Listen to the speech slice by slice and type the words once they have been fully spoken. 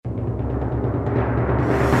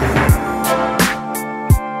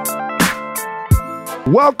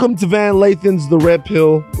Welcome to Van Lathan's The Red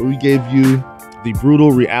Pill, where we gave you the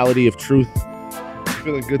brutal reality of truth. I'm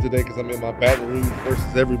feeling good today because I'm in my Baton Rouge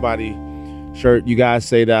versus everybody shirt. You guys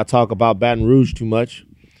say that I talk about Baton Rouge too much.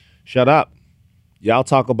 Shut up. Y'all don't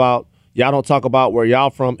talk about where y'all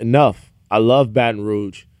from enough. I love Baton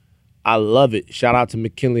Rouge. I love it. Shout out to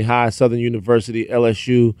McKinley High, Southern University,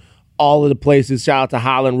 LSU, all of the places. Shout out to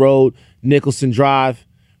Highland Road, Nicholson Drive,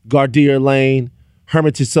 Gardere Lane,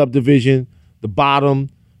 Hermitage Subdivision, The Bottom,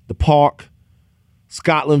 The Park,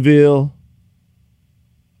 Scotlandville,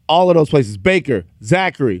 all of those places. Baker,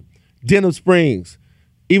 Zachary, Denham Springs,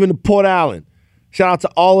 even the Port Allen. Shout out to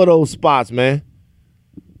all of those spots, man.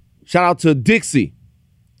 Shout out to Dixie.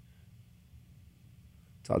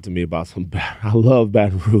 Talk to me about I love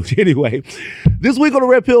Baton Rouge. Anyway, this week on The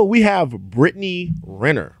Red Pill, we have Brittany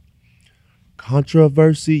Renner.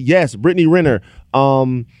 Controversy. Yes, Brittany Renner,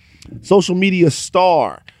 social media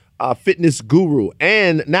star, fitness guru,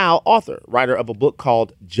 and now author, writer of a book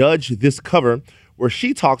called Judge This Cover, where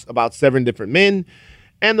she talks about 7 different men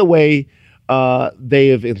and the way they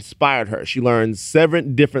have inspired her. She learns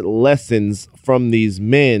 7 different lessons from these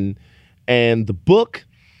men, and the book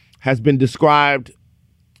has been described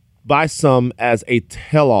by some as a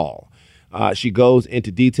tell-all. She goes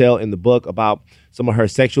into detail in the book about some of her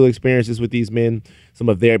sexual experiences with these men, some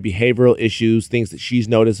of their behavioral issues, things that she's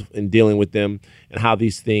noticed in dealing with them, and how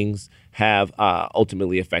these things have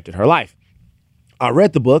ultimately affected her life. I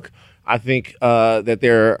read the book. I think that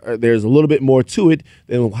there's a little bit more to it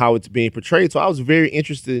than how it's being portrayed. So I was very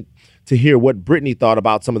interested to hear what Brittany thought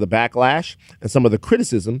about some of the backlash and some of the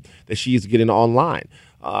criticism that she's getting online.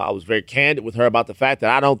 I was very candid with her about the fact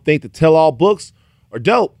that I don't think the tell-all books are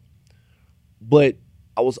dope. But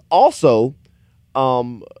I was also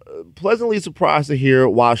pleasantly surprised to hear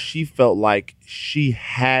why she felt like she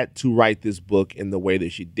had to write this book in the way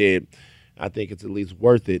that she did. I think it's at least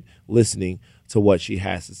worth it listening to what she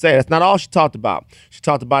has to say. That's not all she talked about. She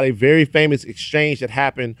talked about a very famous exchange that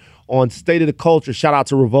happened on State of the Culture. Shout out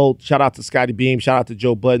to Revolt. Shout out to Scotty Beam. Shout out to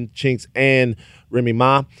Joe Budden, Chinks, and Remy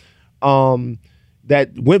Ma.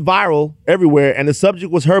 That went viral everywhere, and the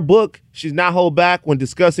subject was her book. She's not hold back when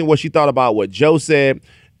discussing what she thought about what Joe said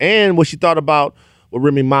and what she thought about what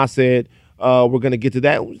Remy Ma said. We're going to get to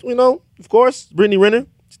that. You know, of course, Brittany Renner,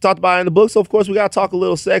 she talked about it in the book, so of course we got to talk a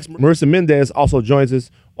little sex. Marissa Mendez also joins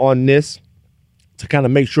us on this to kind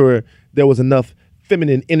of make sure there was enough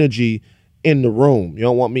feminine energy in the room. You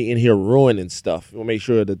don't want me in here ruining stuff. You want to make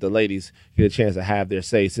sure that the ladies get a chance to have their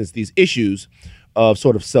say, since these issues of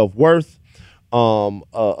sort of self-worth,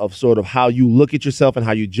 of sort of how you look at yourself and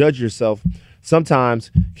how you judge yourself sometimes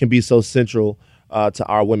can be so central to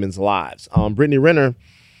our women's lives. Brittany Renner,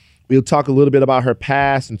 we'll talk a little bit about her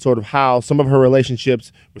past and sort of how some of her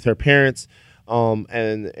relationships with her parents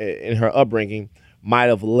and in her upbringing might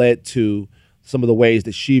have led to some of the ways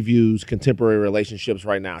that she views contemporary relationships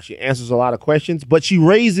right now. She answers a lot of questions, but she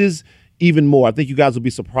raises even more. I think you guys will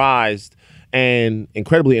be surprised and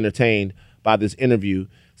incredibly entertained by this interview.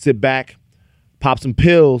 Sit back, pop some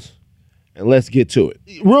pills, and let's get to it.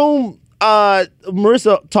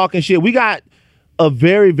 Marissa talking shit. We got a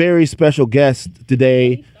very, very special guest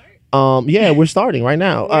today. Yeah, we're starting right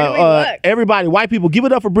now. Everybody, white people, give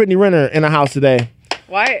it up for Brittany Renner in the house today.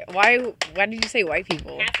 Why did you say white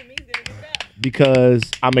people? Because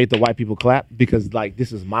I made the white people clap, because like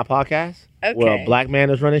this is my podcast where a black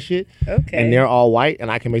man is running shit. Okay. And they're all white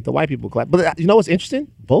and I can make the white people clap. But you know what's interesting?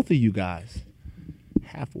 Both of you guys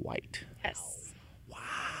half white. Yes. Wow.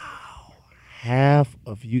 Half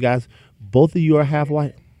of you guys, both of you are half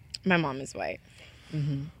white? My mom is white.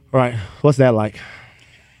 Mm-hmm. Right. What's that like?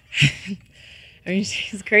 I mean,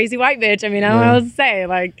 she's a crazy white bitch. I mean, I don't know what to say.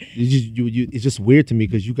 Like, it's just weird to me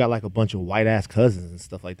because you got like a bunch of white ass cousins and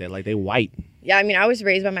stuff like that. Like they white. Yeah, I mean, I was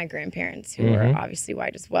raised by my grandparents who were obviously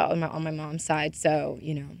white as well on my mom's side. So,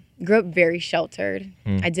 you know, grew up very sheltered.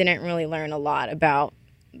 I didn't really learn a lot about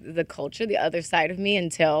the culture, the other side of me,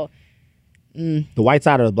 until the white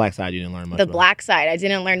side or the black side. You didn't learn much. The black side. I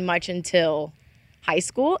didn't learn much until high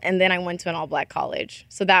school, and then I went to an all-black college.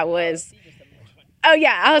 So that was. Oh,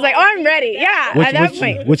 yeah. I was like, I'm ready. Yeah, at that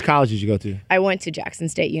point. Which college did you go to? I went to Jackson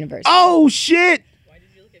State University. Oh, shit. Why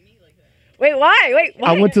did you look at me like that? Wait, why? Wait, why?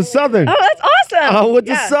 I went to Southern. Oh, that's awesome. I went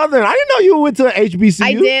to Southern. I didn't know you went to HBCU.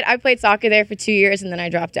 I did. I played soccer there for 2 years, and then I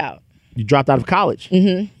dropped out. You dropped out of college?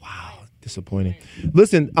 Mm-hmm. Wow, disappointing.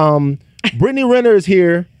 Listen, Brittany Renner is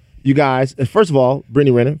here, you guys. First of all,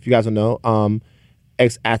 Brittany Renner, if you guys don't know,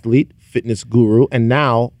 ex-athlete, fitness guru, and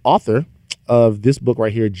now author of this book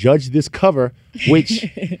right here, Judge This Cover, which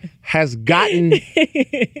has gotten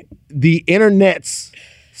the internet's.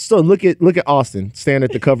 So look at Austin standing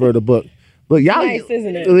at the cover of the book. Look, y'all, nice,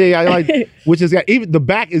 isn't it? Yeah, like, which is even the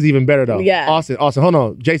back is even better though. Yeah. Austin, hold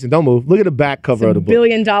on, Jason, don't move. Look at the back cover of the book. $1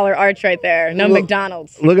 billion arch right there. No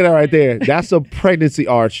McDonald's. Look at that right there. That's a pregnancy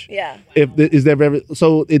arch. Yeah.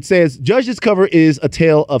 So it says, judge this cover is a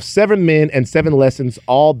tale of 7 men and 7 lessons,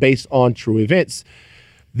 all based on true events.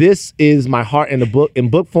 This is my heart in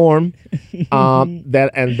book form,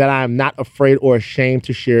 that I am not afraid or ashamed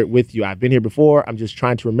to share it with you. I've been here before. I'm just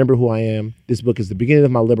trying to remember who I am. This book is the beginning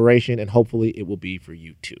of my liberation, and hopefully it will be for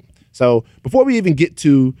you too. So before we even get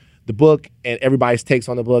to the book and everybody's takes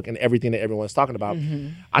on the book and everything that everyone's talking about,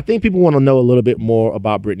 I think people want to know a little bit more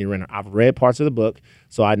about Brittany Renner. I've read parts of the book,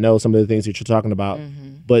 so I know some of the things that you're talking about.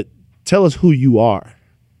 But tell us who you are.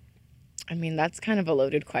 I mean, that's kind of a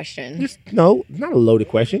loaded question. No, not a loaded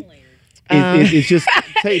question. It's just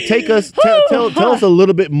tell us a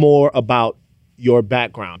little bit more about your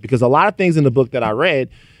background, because a lot of things in the book that I read,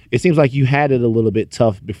 it seems like you had it a little bit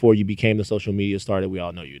tough before you became the social media star that we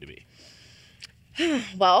all know you to be.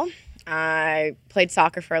 Well, I played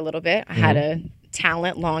soccer for a little bit. I had a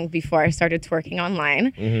talent long before I started twerking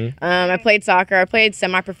online. I played soccer. I played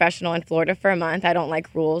semi-professional in Florida for a month. I don't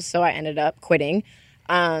like rules, so I ended up quitting.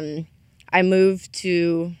 I moved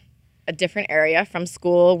to a different area from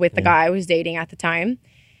school with the guy I was dating at the time.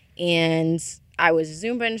 And I was a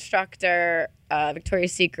Zumba instructor,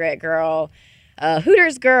 Victoria's Secret girl,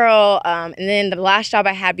 Hooters girl. And then the last job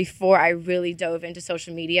I had before I really dove into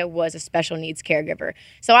social media was a special needs caregiver.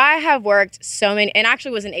 So I have worked so many, and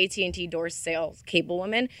actually was an AT&T door sales cable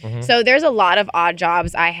woman. So there's a lot of odd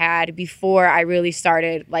jobs I had before I really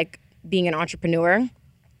started like being an entrepreneur.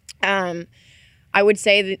 I would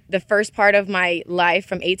say the first part of my life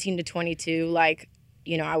from 18 to 22, like,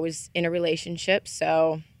 you know, I was in a relationship.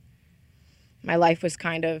 So my life was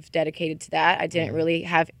kind of dedicated to that. I didn't really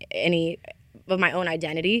have any of my own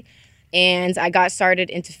identity. And I got started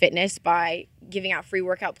into fitness by giving out free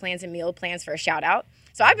workout plans and meal plans for a shout out.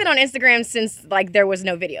 So I've been on Instagram since like there was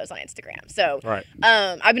no videos on Instagram. So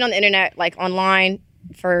I've been on the internet, like online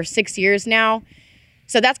for 6 years now.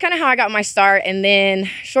 So that's kind of how I got my start. And then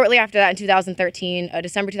shortly after that in 2013,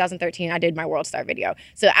 December 2013, I did my World Star video.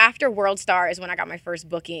 So after World Star is when I got my first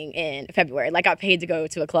booking in February. Like, got paid to go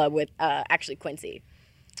to a club with actually Quincy.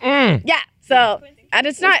 Yeah. So and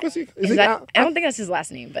it's not. I don't think that's his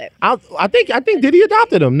last name, but I think Diddy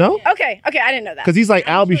adopted him. No. Okay. I didn't know that. Because he's like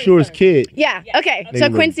Albie Shure's kid. Yeah. Okay. So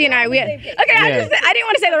Quincy and I, we had. Okay. I didn't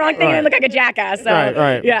want to say the wrong thing and look like a jackass. So,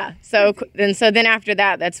 right. Yeah. So then after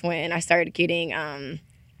that, that's when I started getting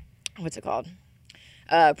what's it called?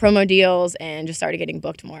 Promo deals, and just started getting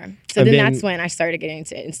booked more. So then that's when I started getting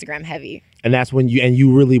into Instagram heavy. And that's when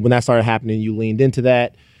you really, when that started happening, you leaned into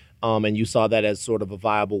that, and you saw that as sort of a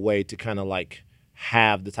viable way to kind of like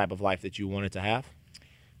have the type of life that you wanted to have?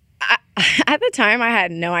 At the time, I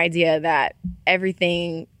had no idea that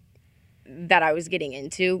everything that I was getting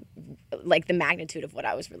into, like the magnitude of what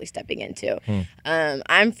I was really stepping into.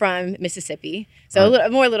 I'm from Mississippi. So a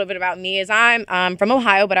little bit about me is I'm from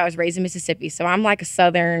Ohio, but I was raised in Mississippi. So I'm like a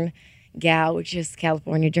Southern gal with just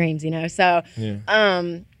California dreams, you know? So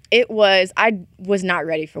I was not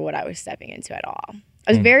ready for what I was stepping into at all.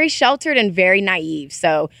 I was very sheltered and very naive.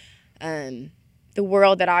 So the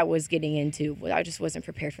world that I was getting into, I just wasn't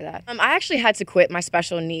prepared for that. I actually had to quit my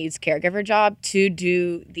special needs caregiver job to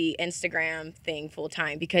do the Instagram thing full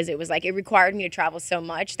time, because it was like, it required me to travel so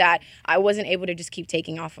much that I wasn't able to just keep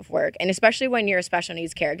taking off of work. And especially when you're a special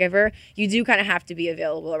needs caregiver, you do kind of have to be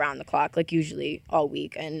available around the clock, like usually all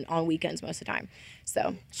week and on weekends most of the time.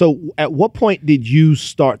 So at what point did you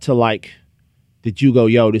start to did you go,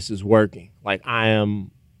 yo, this is working? Like, I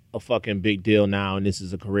am a fucking big deal now, and this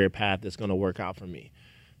is a career path that's going to work out for me.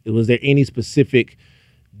 Was there any specific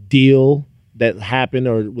deal that happened,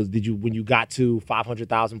 or when you got to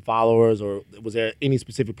 500,000 followers, or was there any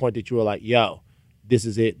specific point that you were like, yo, this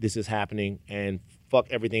is it, this is happening, and fuck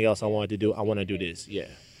everything else I wanted to do, I want to do this? Yeah.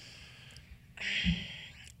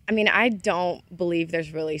 I mean, I don't believe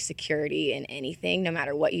there's really security in anything, no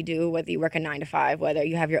matter what you do, whether you work a 9 to 5, whether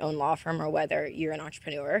you have your own law firm, or whether you're an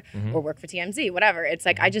entrepreneur or work for TMZ, whatever. It's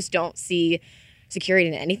like, I just don't see security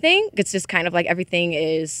in anything. It's just kind of like everything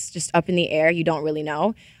is just up in the air. You don't really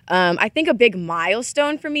know. I think a big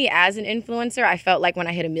milestone for me as an influencer, I felt like when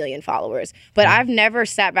I hit 1 million followers. But I've never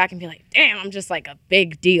sat back and be like, damn, I'm just like a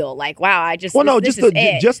big deal. Like, wow, I just,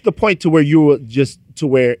 just the point to where you were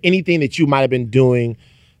where anything that you might have been doing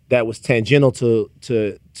that was tangential to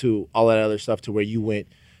all that other stuff, to where you went,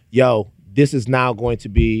 yo, this is now going to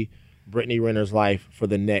be Brittany Renner's life for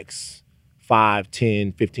the next 5,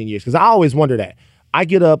 10, 15 years. Because I always wonder that. I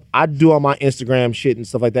get up, I do all my Instagram shit and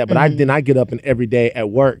stuff like that, but then I get up and every day at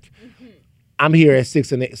work, I'm here at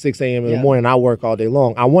 6 a.m. in the morning. I work all day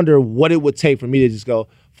long. I wonder what it would take for me to just go,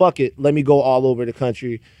 fuck it, let me go all over the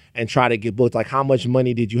country and try to get booked. Like, how much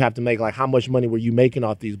money did you have to make? Like, how much money were you making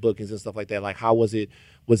off these bookings and stuff like that? Like, how was it?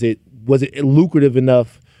 Was it lucrative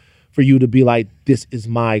enough for you to be like, this is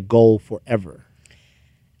my goal forever?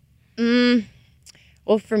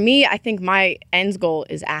 Well, for me, I think my end goal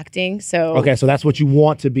is acting. So okay, so that's what you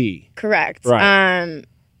want to be. Correct. Right.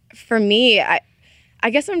 For me, I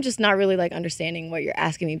guess I'm just not really like understanding what you're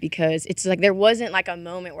asking me, because it's like there wasn't like a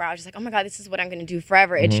moment where I was just like, oh my God, this is what I'm going to do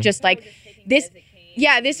forever. It's just like this.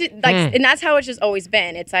 Yeah, this is like, and that's how it's just always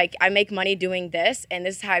been. It's like I make money doing this, and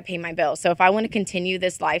this is how I pay my bills. So if I want to continue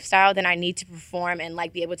this lifestyle, then I need to perform and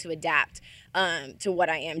like be able to adapt to what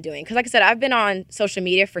I am doing. Because like I said, I've been on social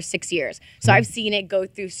media for 6 years, so I've seen it go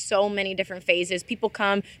through so many different phases. People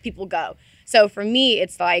come, people go. So for me,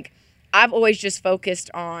 it's like I've always just focused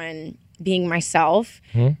on being myself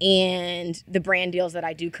and the brand deals that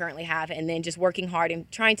I do currently have, and then just working hard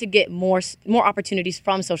and trying to get more opportunities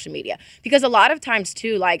from social media. Because a lot of times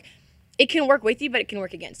too, like, it can work with you, but it can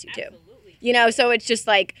work against you too. Absolutely. You know, so it's just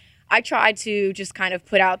like I try to just kind of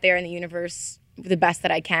put out there in the universe the best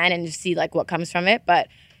that I can and just see like what comes from it. But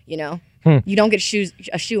you know, you don't get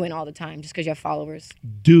a shoe in all the time just because you have followers.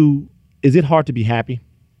 Is it hard to be happy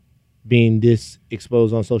being this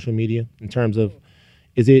exposed on social media in terms of,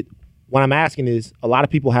 what I'm asking is, a lot of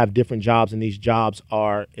people have different jobs, and these jobs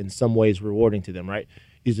are in some ways rewarding to them, right?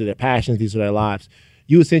 These are their passions, these are their lives.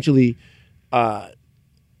 You essentially,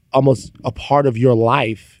 almost a part of your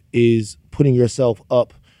life is putting yourself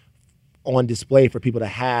up on display for people to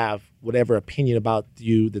have whatever opinion about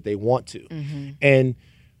you that they want to. And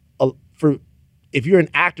if you're an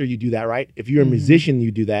actor, you do that, right? If you're a musician,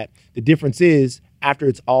 you do that. The difference is, after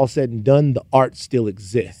it's all said and done, the art still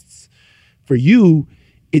exists. For you,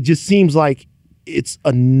 it just seems like it's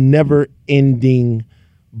a never-ending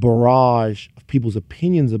barrage of people's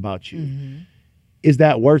opinions about you. Is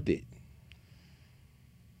that worth it?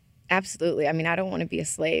 Absolutely. I mean, I don't want to be a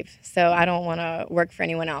slave, so I don't want to work for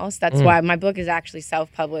anyone else. That's why my book is actually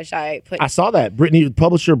self-published. I saw that.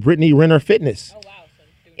 Publisher Brittany Renner Fitness. Oh, wow. So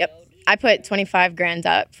yep. I put 25 grand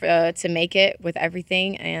up to make it with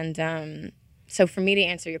everything. And so for me to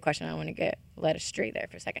answer your question, I want to get led astray there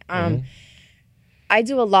for a second. I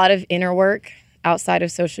do a lot of inner work outside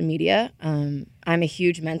of social media. I'm a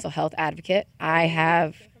huge mental health advocate.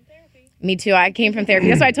 Me too. I came from therapy.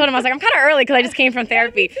 That's why I told him, I was like, I'm kind of early because I just came from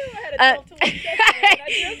therapy.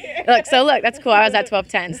 Look, that's cool. I was at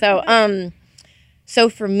 12:10. So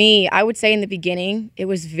for me, I would say in the beginning, it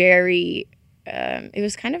was very, it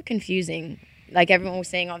was kind of confusing. Like, everyone was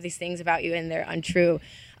saying all these things about you and they're untrue.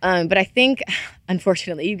 But I think,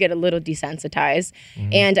 unfortunately, you get a little desensitized.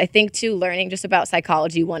 And I think, too, learning just about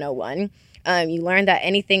Psychology 101, you learn that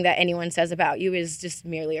anything that anyone says about you is just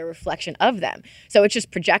merely a reflection of them. So it's just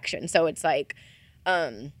projection. So it's like,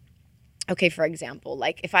 okay, for example,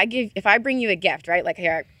 like if I bring you a gift, right? Like,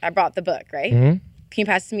 here, I brought the book, right? Can you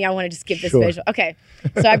pass it to me? I want to just give this visual. Okay,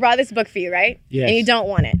 so I brought this book for you, right? Yes. And you don't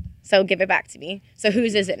want it. So give it back to me. So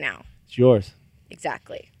whose is it now? It's yours.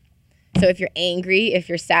 Exactly. So if you're angry, if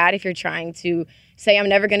you're sad, if you're trying to say, I'm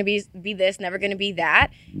never going to be this, never going to be that,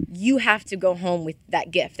 you have to go home with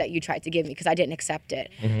that gift that you tried to give me because I didn't accept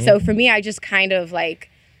it. So for me, I just kind of like,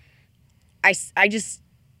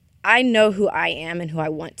 I know who I am and who I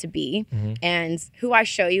want to be, and who I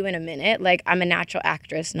show you in a minute. Like, I'm a natural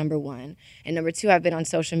actress, number one. And number two, I've been on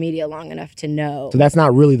social media long enough to know. So that's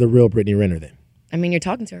not really the real Brittany Renner then? I mean, you're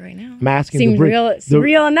talking to her right now. I'm asking. Seems real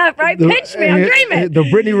enough, right? Pinch me, I'm dreaming. The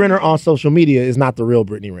Brittany Renner on social media is not the real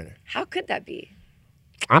Brittany Renner. How could that be?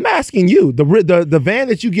 I'm asking you. The van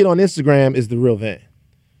that you get on Instagram is the real van.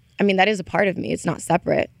 I mean, that is a part of me. It's not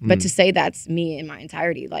separate. But to say that's me in my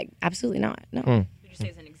entirety, like, absolutely not. No. Would you say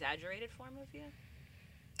it's an exaggerated form of you?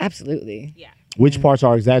 Absolutely. Yeah. Which parts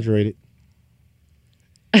are exaggerated?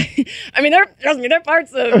 I mean, trust me, they're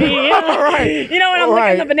parts of me. You know, Right. You know, when I'm looking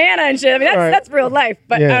at the banana and shit. I mean, that's real life.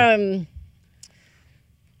 But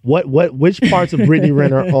which parts of Brittany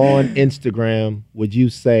Renner on Instagram would you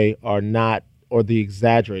say are not, or the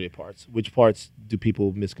exaggerated parts? Which parts do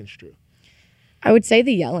people misconstrue? I would say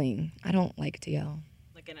the yelling. I don't like to yell.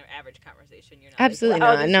 Like in an average conversation, you're not. Absolutely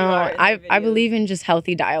like, not. No, I believe in just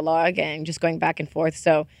healthy dialogue and just going back and forth.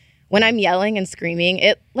 So when I'm yelling and screaming,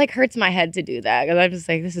 it like hurts my head to do that because I'm just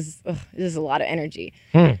like, this is a lot of energy.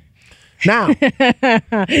 Now, Oh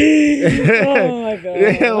my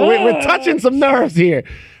god, we're touching some nerves here.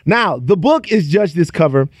 Now, the book is Judge This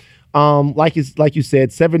Cover. Like you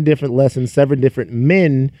said, 7 different lessons, 7 different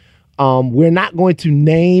men We're not going to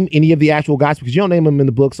name any of the actual guys because you don't name them in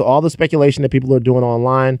the book. So all the speculation that people are doing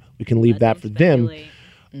online, we can leave that for them.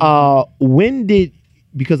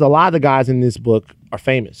 Because a lot of the guys in this book are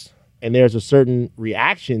famous, and there's a certain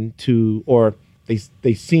reaction to, or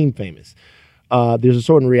they seem famous. There's a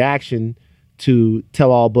certain reaction to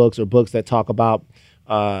tell-all books or books that talk about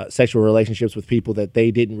sexual relationships with people that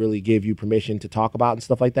they didn't really give you permission to talk about and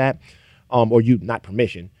stuff like that, or you not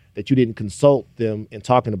permission, that you didn't consult them in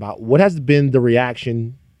talking about. What has been the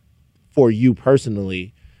reaction for you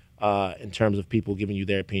personally in terms of people giving you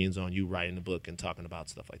their opinions on you writing the book and talking about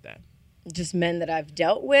stuff like that? Just men that I've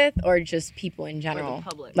dealt with, or just people in general? Or the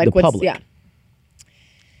public. Like The public. Yeah.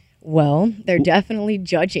 Well, they're definitely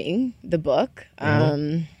judging the book.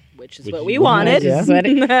 Which is Which what you we wanted. wanted. Yeah. Is what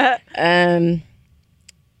it-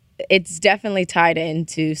 it's definitely tied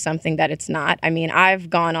into something that it's not. I mean,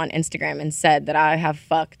 I've gone on Instagram and said that I have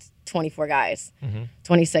fucked 24 guys,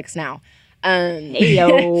 26 now. Hey,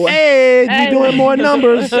 yo. Hey, you doing more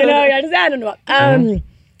numbers. You know, I just added them up.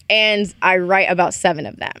 And I write about 7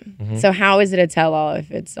 of them. So how is it a tell-all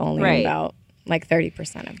if it's only Right. about like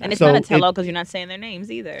 30% of them? And it's So not a tell-all it- because you're not saying their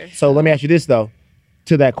names either. So let me ask you this, though.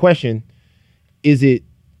 To that question, is it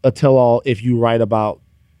a tell-all if you write about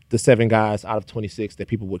the 7 guys out of 26 that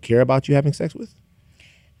people would care about you having sex with?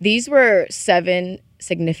 These were 7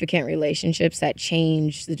 significant relationships that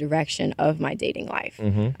changed the direction of my dating life.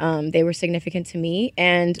 They were significant to me,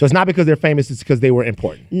 and So it's not because they're famous, it's because they were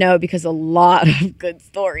important. no, because a lot of good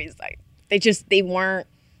stories, like they weren't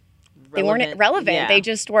relevant. Yeah. They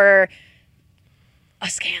just were a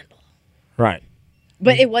scandal. Right.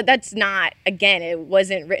 But that's not, again, it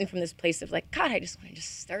wasn't written from this place of like, God, I just want to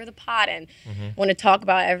just stir the pot and want to talk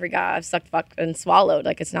about every guy I've sucked, fucked, and swallowed.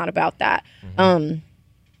 Like, it's not about that.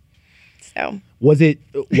 So,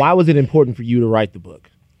 Why was it important for you to write the book?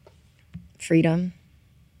 freedom.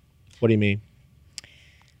 What do you mean?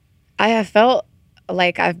 I have felt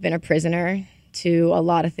like I've been a prisoner to a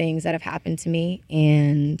lot of things that have happened to me.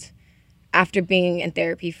 And after being in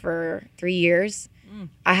therapy for 3 years,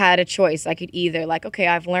 I had a choice. I could either like, okay,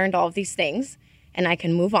 I've learned all of these things and I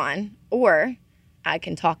can move on, or I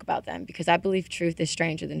can talk about them because I believe truth is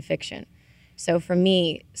stranger than fiction. So for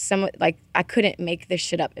me, I couldn't make this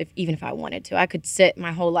shit up even if I wanted to. I could sit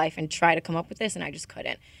my whole life and try to come up with this, and I just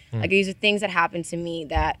couldn't. Like, these are things that happened to me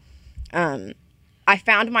that I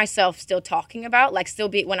found myself still talking about. Like,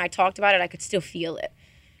 when I talked about it, I could still feel it.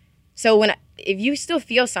 So if you still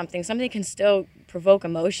feel something can still provoke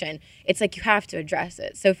emotion. It's like you have to address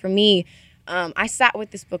it. So for me, I sat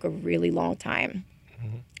with this book a really long time.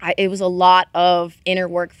 It was a lot of inner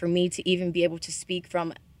work for me to even be able to speak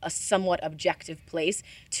from a somewhat objective place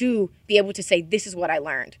to be able to say, this is what I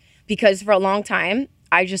learned. Because for a long time,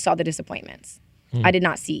 I just saw the disappointments. I did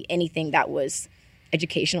not see anything that was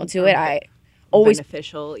educational to it. I always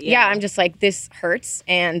beneficial. yeah, I'm just like, this hurts.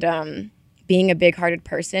 And being a big-hearted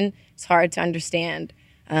person, it's hard to understand.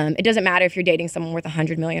 It doesn't matter if you're dating someone worth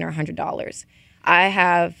 $100 million or $100. I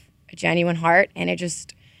have a genuine heart, and it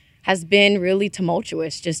just has been really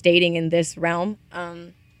tumultuous just dating in this realm.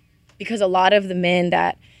 Because a lot of the men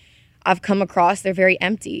that I've come across, they're very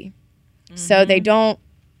empty. So they don't,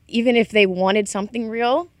 even if they wanted something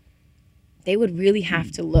real, they would really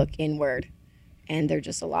have to look inward. And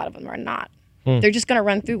a lot of them are not. They're just going to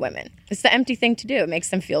run through women. It's the empty thing to do. It makes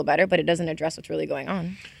them feel better, but it doesn't address what's really going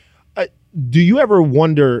on. Do you ever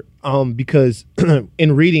wonder, because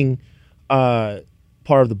in reading part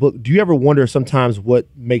of the book, do you ever wonder sometimes what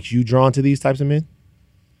makes you drawn to these types of men?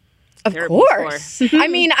 Of Therapy course. I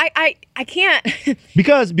mean, I can't.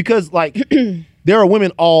 Because like there are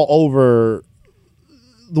women all over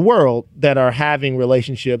the world that are having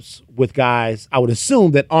relationships with guys, I would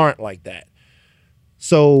assume, that aren't like that.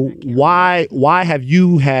 So why have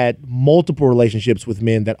you had multiple relationships with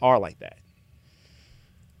men that are like that?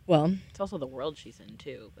 Well, It's also the world she's in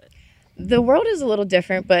too. But the world is a little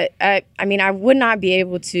different, but I mean, I would not be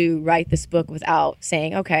able to write this book without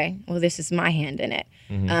saying, okay, well, this is my hand in it.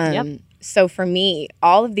 Yep. So for me,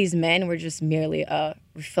 all of these men were just merely a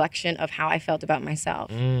reflection of how I felt about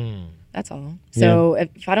myself. That's all. So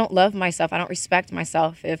if I don't love myself, I don't respect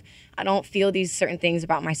myself, if I don't feel these certain things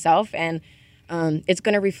about myself, and it's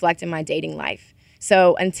going to reflect in my dating life.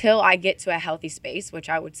 So until I get to a healthy space, which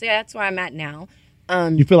I would say that's where I'm at now.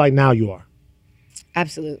 You feel like now you are.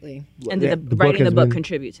 Absolutely. and Yeah, did the book writing the has book been-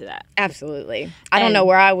 contribute to that? Absolutely. I don't And- know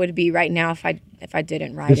where I would be right now if I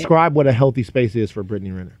didn't write it. Describe what a healthy space is for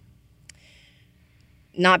Brittany Renner.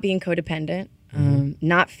 Not being codependent,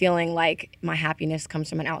 not feeling like my happiness comes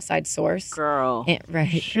from an outside source. Girl.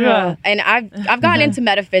 Right. Sure. And I've gotten into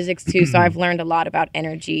metaphysics too, so I've learned a lot about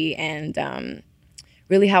energy and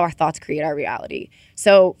really how our thoughts create our reality.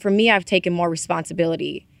 So for me, I've taken more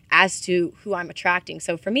responsibility as to who I'm attracting.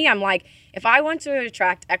 So for me, I'm like, if I want to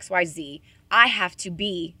attract XYZ, I have to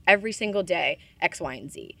be every single day X, Y,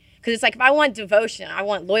 and Z. Because it's like, if I want devotion, I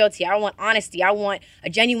want loyalty, I want honesty, I want a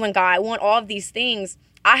genuine guy, I want all of these things,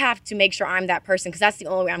 I have to make sure I'm that person because that's the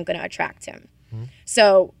only way I'm going to attract him.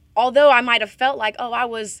 So although I might have felt like, oh, I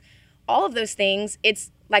was all of those things,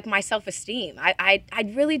 it's like my self-esteem. I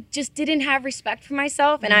really just didn't have respect for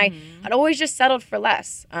myself, and I'd always just settled for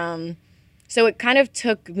less. So it kind of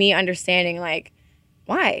took me understanding, like,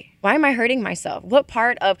 why am I hurting myself? What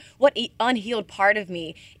unhealed part of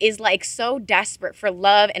me is like so desperate for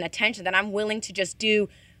love and attention that I'm willing to just do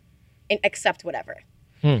and accept whatever.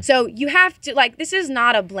 So you have to, like, this is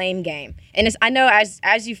not a blame game. And I know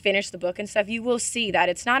as you finish the book and stuff, you will see that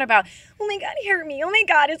it's not about, oh my God, he hurt me. Oh my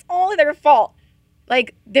God, it's all their fault.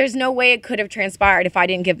 Like, there's no way it could have transpired if I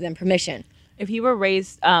didn't give them permission. If you were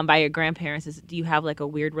raised by your grandparents, do you have like a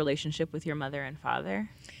weird relationship with your mother and father?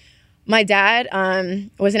 My dad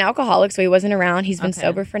was an alcoholic, so he wasn't around. He's been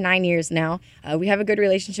sober for 9 years now. We have a good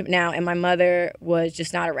relationship now, and my mother was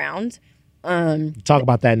just not around. Talk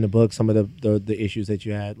about that in the book, some of the issues that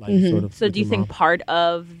you had, like sort of. So with do you your think mom. part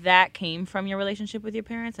of that came from your relationship with your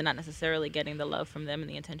parents and not necessarily getting the love from them and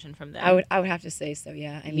the attention from them? I would have to say so,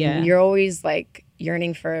 yeah. I mean, Yeah. you're always like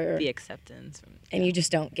yearning for The acceptance. and you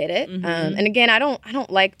just don't get it. And again, I don't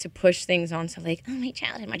like to push things onto like, oh, my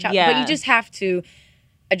childhood. But Yeah. you just have to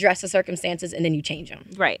address the circumstances and then you change them.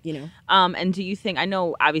 Right. You know? And do you think, I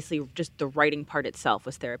know obviously just the writing part itself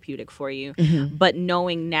was therapeutic for you, but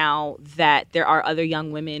knowing now that there are other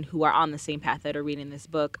young women who are on the same path that are reading this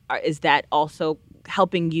book, is that also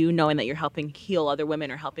helping you, knowing that you're helping heal other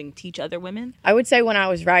women or helping teach other women? I would say when I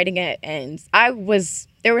was writing it, and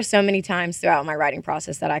there were so many times throughout my writing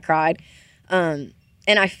process that I cried.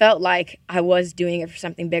 And I felt like I was doing it for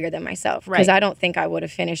something bigger than myself. Because I don't think I would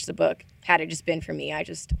have finished the book had it just been for me. I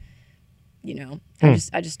just,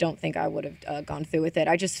 I just don't think I would have gone through with it.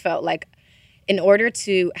 I just felt like in order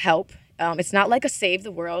to help, it's not like a save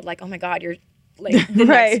the world, like, oh my God, you're like the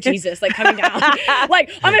next Jesus, like coming down. Like,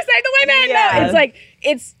 I'm going to save the women. Yeah. No, it's like,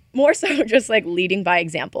 it's more so just like leading by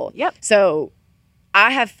example. Yep. So I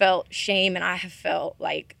have felt shame and I have felt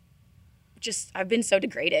like I've been so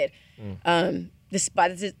degraded.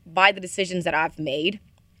 By the decisions that I've made.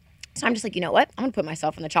 So I'm just like, you know what? I'm going to put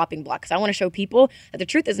myself on the chopping block because I want to show people that the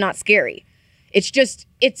truth is not scary.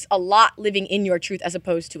 It's a lot living in your truth as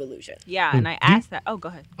opposed to illusion. Yeah, and I asked that. Oh, go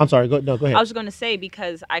ahead. I'm sorry. Go ahead. I was going to say,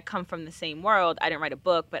 because I come from the same world, I didn't write a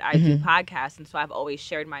book, but I do podcasts, and so I've always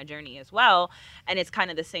shared my journey as well. And it's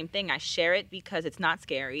kind of the same thing. I share it because it's not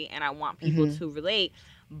scary, and I want people to relate.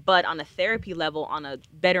 But on a therapy level, on a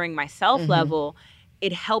bettering myself level,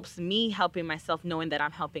 it helps me helping myself, knowing that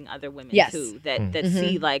I'm helping other women too. That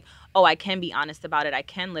see like, oh, I can be honest about it. I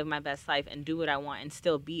can live my best life and do what I want and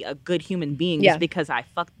still be a good human being just because I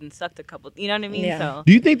fucked and sucked a couple. You know what I mean? Yeah. So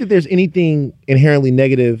Do you think that there's anything inherently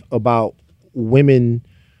negative about women,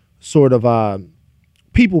 sort of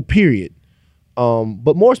people, period,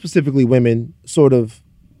 but more specifically women, sort of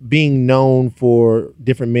being known for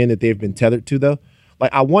different men that they've been tethered to, though?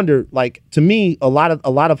 Like, I wonder, like, to me, a lot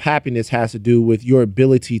of happiness has to do with your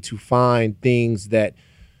ability to find things that,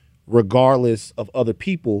 regardless of other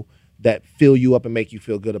people, that fill you up and make you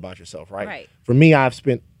feel good about yourself, right? Right. For me, I've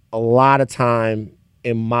spent a lot of time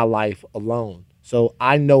in my life alone. So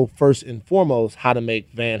I know first and foremost how to make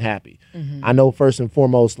Van happy. I know first and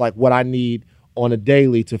foremost, like, what I need on a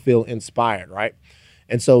daily to feel inspired, right?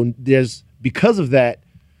 And so because of that,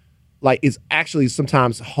 like, it's actually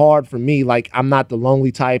sometimes hard for me. Like, I'm not the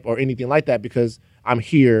lonely type or anything like that because I'm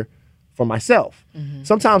here for myself.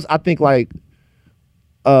 Sometimes I think, like,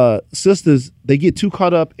 sisters, they get too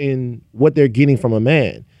caught up in what they're getting from a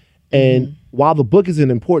man. And while the book is an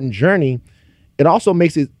important journey, it also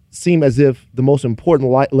makes it seem as if the most important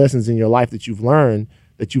lessons in your life that you've learned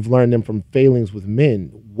them from failings with men.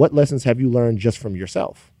 What lessons have you learned just from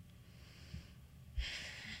yourself?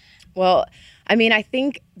 Well, I mean, I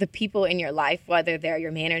think the people in your life, whether they're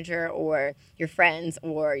your manager or your friends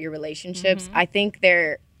or your relationships, I think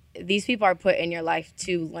these people are put in your life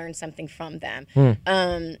to learn something from them.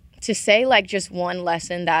 To say like just one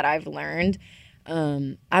lesson that I've learned,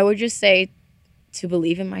 I would just say to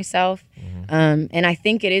believe in myself. And I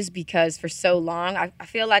think it is because for so long, I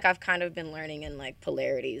feel like I've kind of been learning in like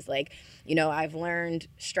polarities. Like, I've learned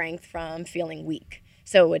strength from feeling weak.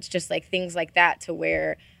 So it's just like things like that to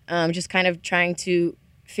where just kind of trying to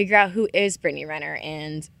figure out who is Brittany Renner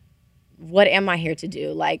and what am I here to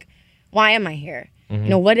do? Like, why am I here?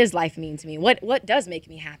 What does life mean to me? What does make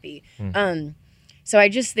me happy? So I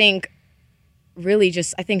just think really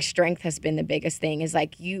just, I think strength has been the biggest thing. Is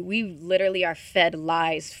like we literally are fed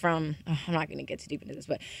lies from, I'm not going to get too deep into this,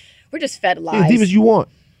 but we're just fed lies. As deep as you want.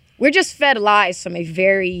 We're just fed lies from a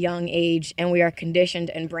very young age, and we are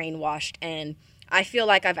conditioned and brainwashed. And I feel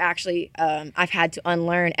like I've actually, I've had to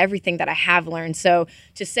unlearn everything that I have learned. So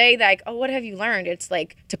to say like, oh, what have you learned? It's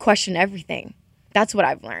like to question everything. That's what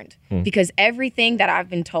I've learned. Because everything that I've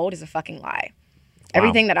been told is a fucking lie. Wow.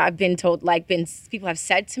 Everything that I've been told, like people have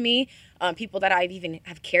said to me, people that I've even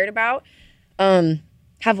have cared about,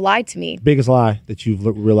 have lied to me. Biggest lie that you've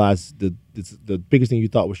realized, the biggest thing you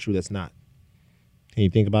thought was true that's not. Can you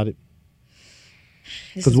think about it?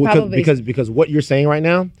 Because what you're saying right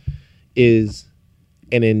now is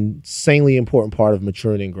an insanely important part of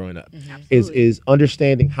maturing and growing up. Is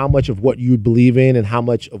understanding how much of what you believe in and how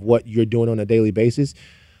much of what you're doing on a daily basis,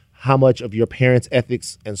 how much of your parents'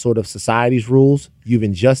 ethics and sort of society's rules you've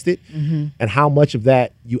ingested, and how much of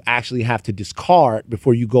that you actually have to discard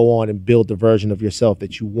before you go on and build the version of yourself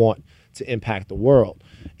that you want to impact the world.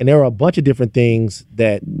 And there are a bunch of different things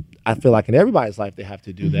that I feel like in everybody's life they have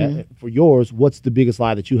to do that. For yours, what's the biggest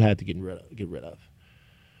lie that you had to get rid of?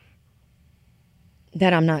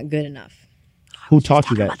 That I'm not good enough. Who taught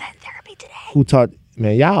you that? About that in therapy today. Who taught?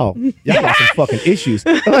 Man, y'all got some fucking issues.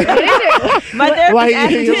 My therapist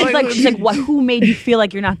asked me, she's like, "What? Who made you feel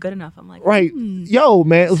like you're not good enough?" I'm like, right, yo,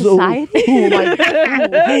 man. Society.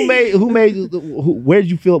 Where did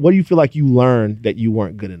you feel? What do you feel like you learned that you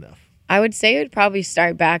weren't good enough? I would say it would probably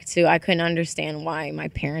start back to I couldn't understand why my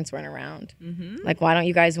parents weren't around. Like, why don't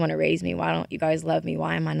you guys want to raise me? Why don't you guys love me?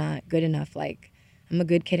 Why am I not good enough? Like, I'm a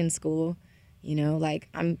good kid in school. You know, like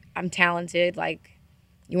I'm talented. Like,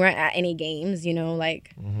 you weren't at any games. You know,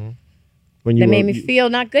 like When that made me feel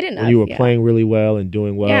not good enough. When you were playing really well and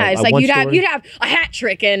doing well. Yeah, it's like you'd have a hat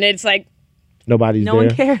trick, and it's like no there. one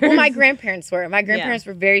cares. Well, my grandparents were. My grandparents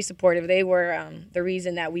were very supportive. They were the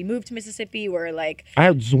reason that we moved to Mississippi. Were like, I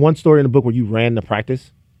have just one story in the book where you ran the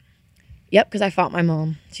practice. Yep, because I fought my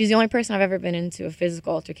mom. She's the only person I've ever been into a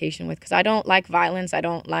physical altercation with. Because I don't like violence. I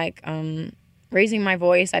don't like raising my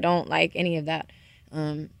voice. I don't like any of that.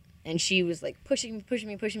 And she was like pushing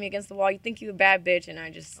me against the wall. You think you a bad bitch? And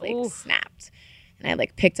I just like snapped. And I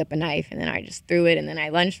like picked up a knife and then I just threw it and then I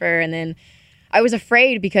lunged for her. And then I was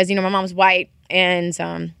afraid because, you know, my mom's white and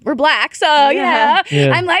we're black. So, yeah.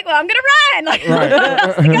 I'm like, well, I'm going to run. Like,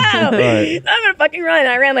 let's go. I'm going to fucking run. And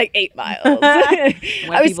I ran like 8 miles.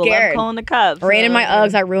 I was scared. Calling the cops. I ran in my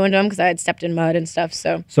Uggs. I ruined them because I had stepped in mud and stuff.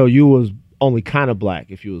 So you was only kind of black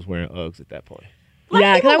if you was wearing Uggs at that point.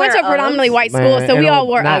 Yeah, because I went to a predominantly white school, so we all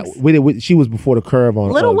wore Uggs. She was before the curve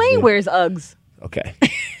on Lil Uggs. Wayne wears Uggs. Okay.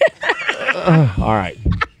 All right.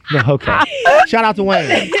 No, okay. Shout out to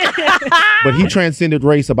Wayne. But he transcended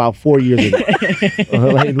race about 4 years ago.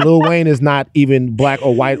 Lil Wayne is not even black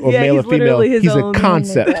or white or male or female. He's a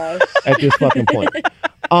concept at this fucking point.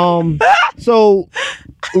 So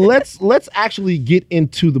let's actually get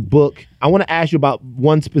into the book. I want to ask you about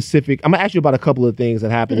one specific. I'm gonna ask you about a couple of things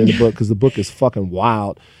that happened in the book because the book is fucking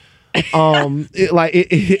wild. It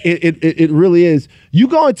really is. You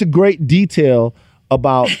go into great detail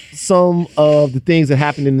about some of the things that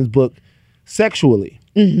happened in this book sexually.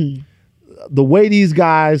 The way these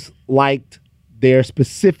guys liked their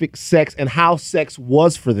specific sex and how sex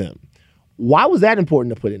was for them. Why was that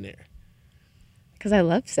important to put in there? Because I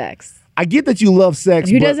love sex. I get that you love sex.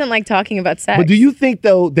 Who doesn't like talking about sex? But do you think,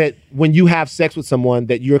 though, that when you have sex with someone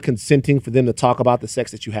that you're consenting for them to talk about the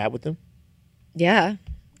sex that you had with them? Yeah.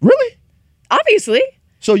 Really? Obviously.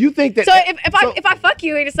 So you think that... So if I fuck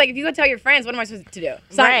you, it's like, if you go tell your friends, what am I supposed to do?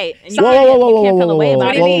 Right. And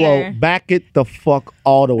whoa. Back it the fuck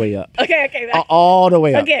all the way up. Okay. All the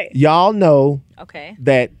way up. Okay. Y'all know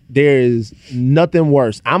that there is nothing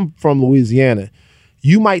worse. I'm from Louisiana.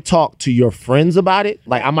 You might talk to your friends about it.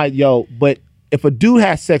 Like, I might, but if a dude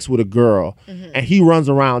has sex with a girl and he runs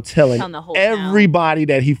around telling everybody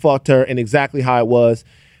that he fucked her and exactly how it was,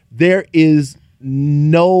 there is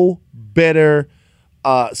no better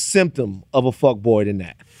symptom of a fuckboy than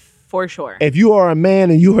that. For sure. If you are a man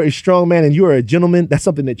and you are a strong man and you are a gentleman, that's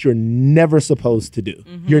something that you're never supposed to do.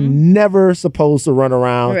 You're never supposed to run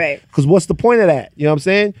around. Right. Because what's the point of that? You know what I'm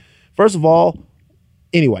saying? First of all,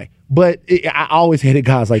 anyway. But I always hated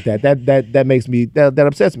guys like that. That makes me, that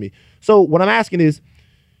upsets me. So what I'm asking is,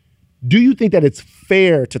 do you think that it's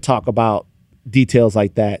fair to talk about details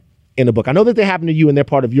like that in a book? I know that they happen to you and they're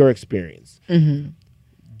part of your experience.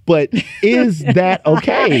 But is that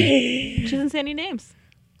okay? She doesn't say any names.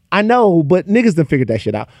 I know, but niggas done figured that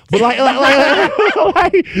shit out. But niggas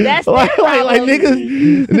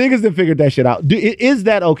done figured that shit out. Is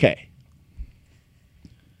that okay?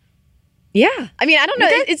 Yeah, I mean, I don't know.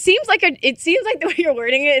 It seems like the way you're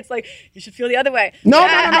wording it, it's like you should feel the other way. No,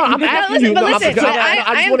 I'm asking you. But No, listen, I just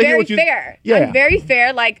I am wanna hear very what you- fair. Yeah. I'm very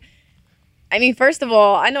fair. Like, I mean, first of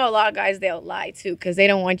all, I know a lot of guys, they'll lie too because they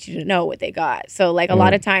don't want you to know what they got. So, like, a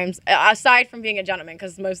lot of times, aside from being a gentleman,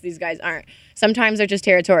 because most of these guys aren't, sometimes they're just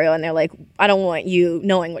territorial and they're like, I don't want you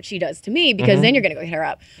knowing what she does to me because then you're going to go hit her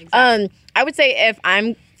up. Exactly. I would say if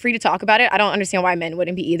I'm free to talk about it, I don't understand why men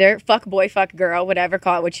wouldn't be either. Fuck boy, fuck girl, whatever,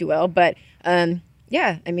 call it what you will. But,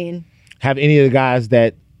 yeah, I mean. Have any of the guys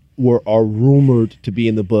that are rumored to be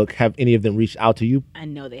in the book, have any of them reached out to you? I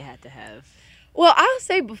know they had to have. Well, I'll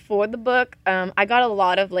say before the book, I got a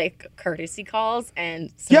lot of like courtesy calls and.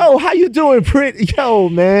 Yo, how you doing, Britt? Yo,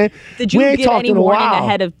 man. Did you We ain't get talked any in a warning while.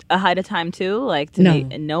 ahead of time too? Like to No.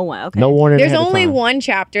 be, no one. Okay. No warning. There's ahead of only time. one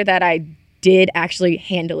chapter that I did actually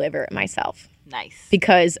hand deliver it myself Nice.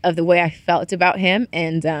 because of the way I felt about him,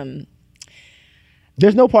 and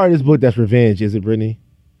There's no part of this book that's revenge, is it, Brittany?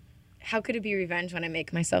 how could it be revenge when I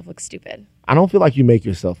make myself look stupid? I don't feel like you make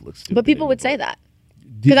yourself look stupid. But people in would the say book. that.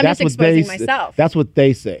 'Cause I'm That's just what they exposing say. myself. That's what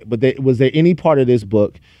they say. But was there any part of this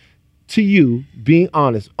book, to you, being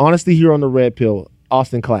honest, honesty here on the Red Pill,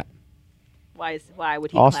 Austin clap. Why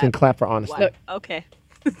would he Austin clap? clap for honesty. Why? Okay.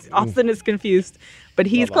 Austin is confused, but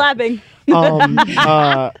he's clapping.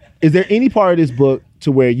 Is there any part of this book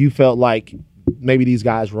to where you felt like maybe these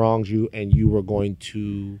guys wronged you and you were going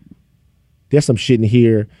to, there's some shit in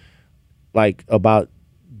here like about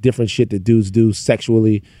different shit that dudes do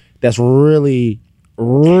sexually that's really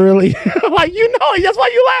like, you know it, that's why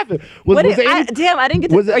you laughing. Was there any, Damn, I didn't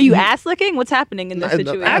get was to. it- Are you ass licking? What's happening in this No,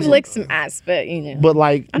 situation? I've licked some ass, but you know, but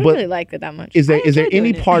like, I don't but really like it that much. is there I is there enjoy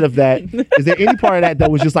any doing it. part of that? Is there any part of that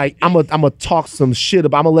was just like I'm gonna talk some shit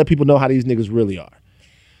about? I'm gonna let people know how these niggas really are.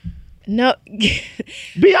 No, Be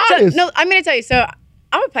so, honest. no, I'm gonna tell you. So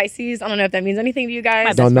I'm a Pisces. I don't know if that means anything to you guys.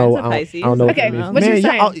 My don't best know. friend's a Pisces. I don't know. Okay, what that means. what's your Man,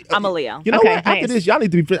 sign? y'all- I'm a Leo. You know Okay, what? After nice. this, y'all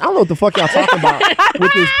need to be. I don't know what the fuck y'all talking about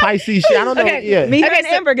with this Pisces shit. I don't know. Okay, Yeah. Me Okay, and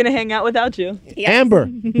so- Amber gonna hang out without you. Yes. Amber,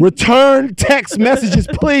 return text messages,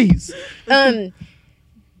 please.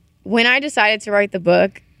 When I decided to write the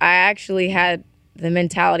book, I actually had the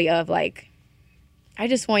mentality of like, I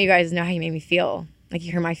just want you guys to know how you made me feel. Like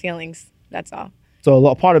you heard my feelings. That's all. So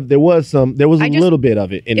a part of there was a little bit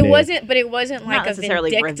of it in It there. wasn't, but it wasn't like Not a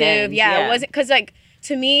necessarily vindictive. revenge, Yeah, yeah. it wasn't because like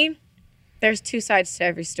to me, there's two sides to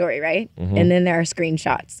every story, right? Mm-hmm. And then there are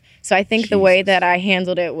screenshots. So I think the way that I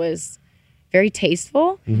handled it was very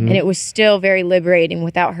tasteful Mm-hmm. and it was still very liberating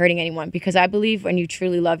without hurting anyone because I believe when you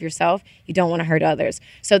truly love yourself, you don't want to hurt others.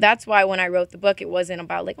 So that's why when I wrote the book, it wasn't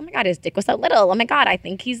about like, oh my God, his dick was so little. Oh my God, I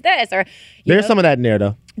think he's this. Or There's some of that in there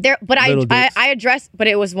though. there, but Little I dicks. addressed, but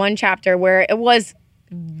it was one chapter where it was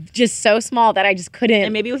just so small that I just couldn't.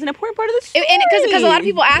 And maybe it was an important part of the story. Because a lot of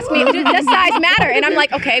people ask me, does size matter? And I'm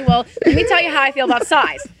like, okay, well, let me tell you how I feel about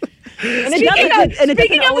size. And it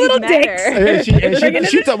doesn't always little matter. dicks.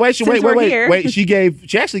 Wait.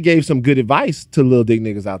 She actually gave some good advice to little dick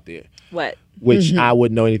niggas out there, What? which I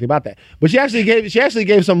wouldn't know anything about that. But she actually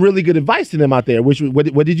gave some really good advice to them out there. Which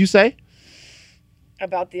what did you say?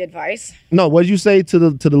 About the advice, No, what did you say to the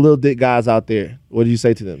little dick guys out there? What did you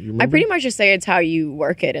say to them? You remember? I pretty much just say it's how you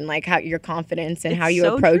work it and like how your confidence and It's how you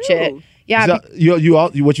so approach true. it. Yeah.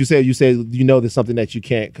 So, what you said you know there's something that you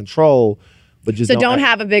can't control, but just So don't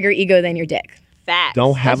have a bigger ego than your dick. Facts.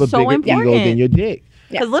 don't have That's a bigger ego than your dick.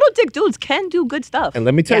 Because little dick dudes can do good stuff. And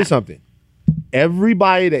let me tell you Yeah. something.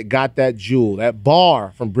 Everybody that got that jewel, that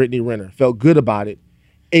bar from Brittany Renner, felt good about it,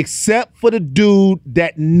 except for the dude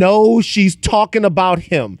that knows she's talking about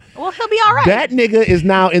him. Well, he'll be all right. That nigga is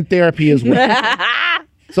now in therapy as well.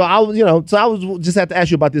 So I was just have to ask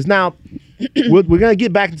you about this. Now, we're gonna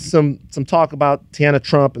get back into some talk about Tiana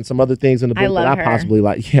Trump and some other things in the book I love that I her. possibly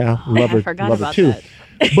like. Yeah, love her, forgot love her about too. that.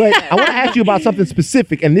 But I want to ask you about something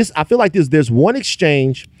specific, and this I feel like there's one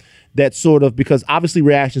exchange that sort of, because obviously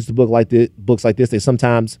reactions to books like this, they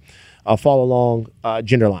sometimes fall along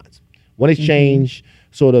gender lines. One exchange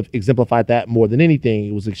sort of exemplified that more than anything.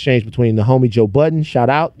 It was an exchange between the homie Joe Budden, shout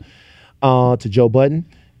out to Joe Budden,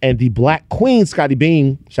 and the Black Queen Scotty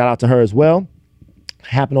Beam, shout out to her as well.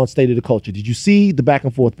 Happened on State of the Culture. Did you see the back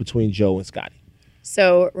and forth between Joe and Scotty?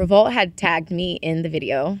 So Revolt had tagged me in the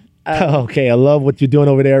video. Okay, I love what you're doing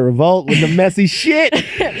over there at Revolt with the messy shit. They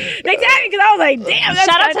tagged me because I was like, damn. That's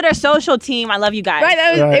Shout out fun. to their social team. I love you guys.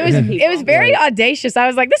 Right, Right. it was very audacious. I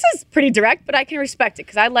was like, this is pretty direct, but I can respect it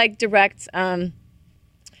because I like direct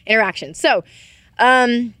interaction. So,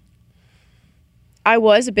 I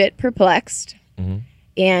was a bit perplexed,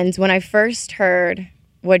 and when I first heard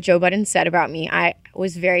what Joe Budden said about me, I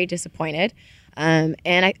was very disappointed, and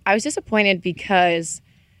I was disappointed because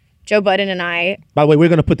Joe Budden and I. By the way, we're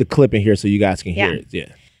going to put the clip in here so you guys can hear it.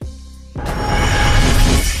 Yeah.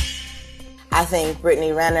 I think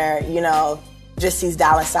Brittany Renner, just sees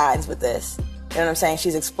dollar signs with this. You know what I'm saying?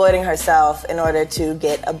 She's exploiting herself in order to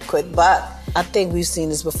get a quick buck. I think we've seen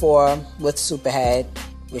this before with Superhead,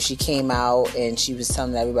 where she came out and she was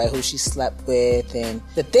telling everybody who she slept with. And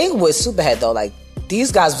the thing with Superhead, though, like,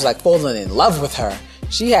 these guys was, like, falling in love with her.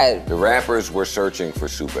 The rappers were searching for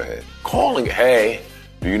Superhead. Calling, hey,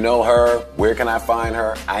 do you know her? Where can I find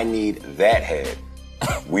her? I need that head.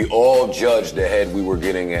 We all judged the head we were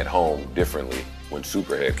getting at home differently when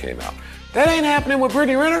Superhead came out. That ain't happening with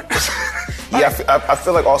Brittany Renner. Yeah, I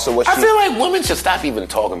feel like also what I feel like women should stop even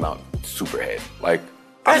talking about Superhead. Like,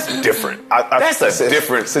 that's different. That's a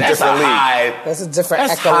different league. That's a different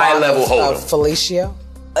That's high-level Hold'em. of Felicia.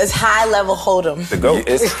 It's high-level Hold'em. The GOAT.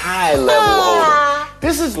 It's high-level Hold'em.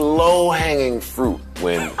 This is low-hanging fruit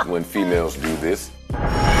when females do this.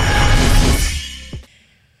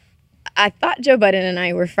 I thought Joe Budden and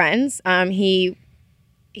I were friends.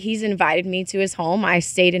 He's invited me to his home. I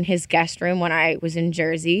stayed in his guest room when I was in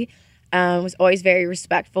Jersey. Was always very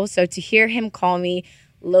respectful. So to hear him call me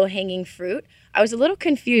low-hanging fruit, I was a little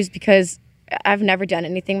confused because I've never done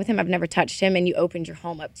anything with him. I've never touched him, and you opened your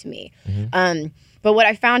home up to me. But what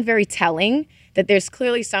I found very telling, that there's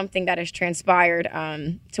clearly something that has transpired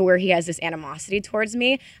to where he has this animosity towards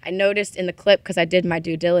me. I noticed in the clip, because I did my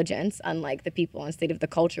due diligence, unlike the people on State of the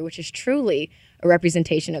Culture, which is truly a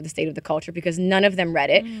representation of the state of the culture, because none of them read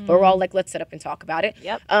it, but we're all like, let's sit up and talk about it.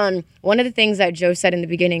 Yep. One of the things that Joe said in the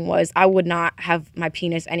beginning was, I would not have my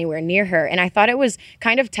penis anywhere near her. And I thought it was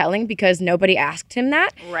kind of telling because nobody asked him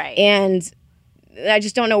that. Right. And I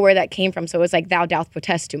just don't know where that came from. So it was like, thou doth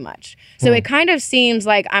protest too much. So it kind of seems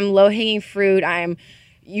like I'm low-hanging fruit.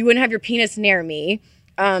 You wouldn't have your penis near me.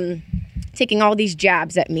 Taking all these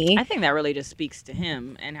jabs at me. I think that really just speaks to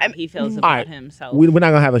him and how he feels about himself. We're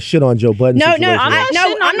not going to have a shit on Joe Budden situation.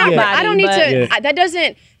 I'm not. Yeah. I don't need to. That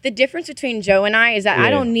doesn't. The difference between Joe and I is that I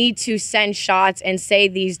don't need to send shots and say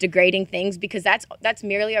these degrading things, because that's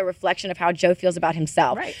merely a reflection of how Joe feels about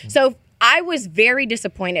himself. Right. So I was very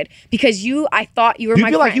disappointed because I thought you were Do you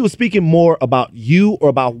my feel friend. like he was speaking more about you or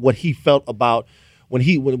about what he felt about when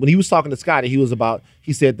he was talking to Scotty?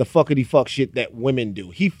 He said the fuckity fuck shit that women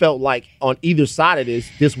do. He felt like on either side of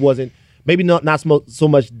this wasn't maybe not so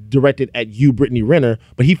much directed at you, Brittany Renner,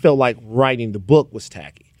 but he felt like writing the book was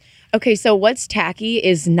tacky. Okay, so what's tacky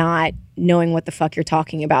is not knowing what the fuck you're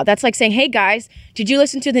talking about. That's like saying, hey guys, did you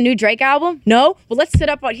listen to the new Drake album? No? Well, let's sit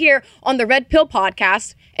up out here on the Red Pill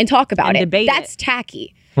podcast and talk about And it. debate That's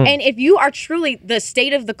tacky. And if you are truly the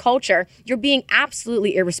state of the culture, you're being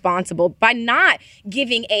absolutely irresponsible by not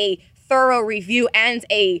giving a thorough review and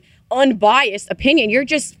a unbiased opinion. You're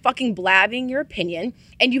just fucking blabbing your opinion,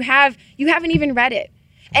 and you haven't even read it.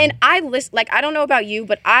 And I don't know about you,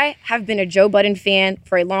 but I have been a Joe Budden fan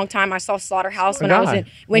for a long time. I saw Slaughterhouse when I was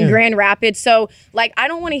in Grand Rapids. So I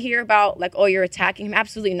don't want to hear about oh, you're attacking him.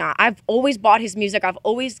 Absolutely not. I've always bought his music. I've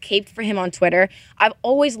always caped for him on Twitter. I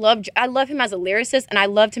love him as a lyricist, and I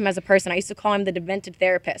loved him as a person. I used to call him the demented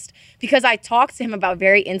therapist because I talked to him about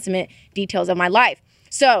very intimate details of my life.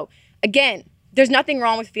 So again, there's nothing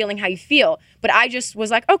wrong with feeling how you feel, but I just was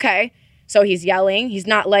like, okay. So he's yelling. He's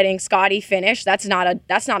not letting Scotty finish. That's not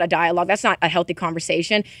a dialogue. That's not a healthy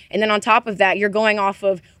conversation. And then on top of that, you're going off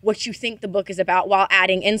of what you think the book is about while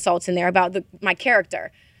adding insults in there about my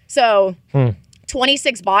character. So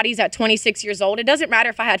 26 bodies at 26 years old. It doesn't matter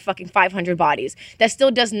if I had fucking 500 bodies. That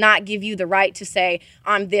still does not give you the right to say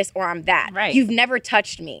I'm this or I'm that. Right. You've never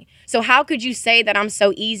touched me. So how could you say that I'm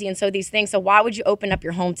so easy and so these things? So why would you open up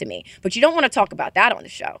your home to me? But you don't want to talk about that on the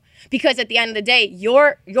show. Because at the end of the day,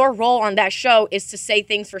 your role on that show is to say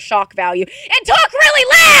things for shock value and talk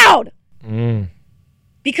really loud.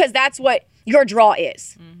 Because that's what your draw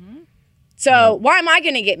is. So why am I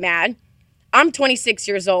going to get mad? I'm 26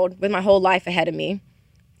 years old with my whole life ahead of me.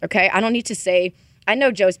 Okay? I don't need to say, I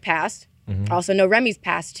know Joe's past. I also know Remy's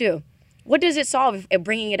past too. What does it solve if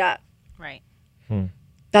bringing it up? Right.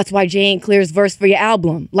 That's why Jay ain't clear his verse for your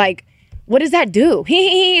album. What does that do?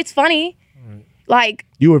 It's funny.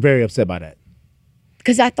 You were very upset by that.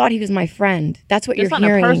 Because I thought he was my friend. That's what Just you're on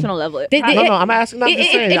hearing. a personal level. No, I'm asking. I'm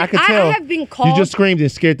just saying. I could tell. I have been called. You just screamed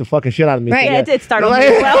and scared the fucking shit out of me. Right. Yeah, it did start off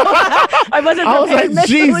really well. I wasn't I was prepared like,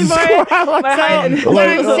 mentally Jesus for it. Christ. What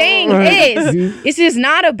I'm saying is, this is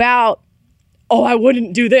not about, oh, I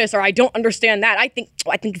wouldn't do this or I don't understand that. I think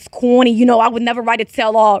it's corny. I would never write a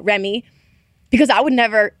tell-all, Remy, because I would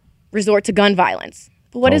never resort to gun violence.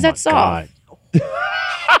 But what does that solve? God.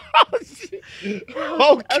 Okay.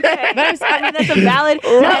 But I mean, that's a valid.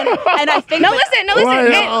 And I think. No, listen.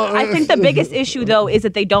 I think the biggest issue, though, is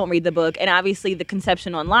that they don't read the book, and obviously the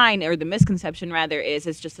conception online, or the misconception rather, is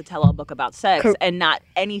it's just a tell-all book about sex and not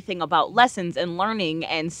anything about lessons and learning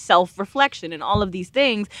and self-reflection and all of these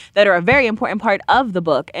things that are a very important part of the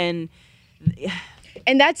book. And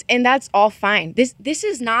that's all fine. This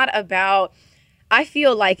is not about. I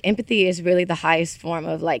feel like empathy is really the highest form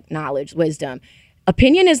of like knowledge, wisdom.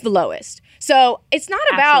 Opinion is the lowest. So it's not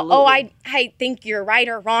about, I think you're right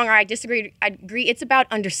or wrong, or I disagree, I agree. It's about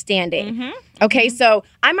understanding. Okay, so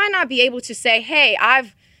I might not be able to say, hey,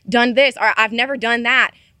 I've done this or I've never done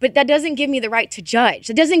that, but that doesn't give me the right to judge.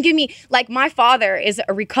 It doesn't give me, like, my father is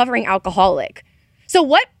a recovering alcoholic.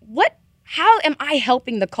 So how am I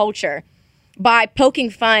helping the culture by poking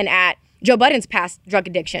fun at Joe Budden's past drug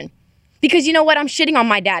addiction? Because you know what? I'm shitting on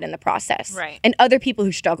my dad in the process. Right. And other people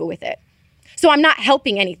who struggle with it. So I'm not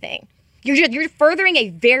helping anything. You're furthering a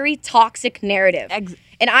very toxic narrative.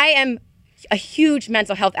 And I am a huge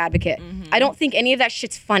mental health advocate. I don't think any of that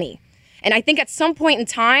shit's funny. And I think at some point in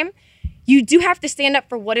time, you do have to stand up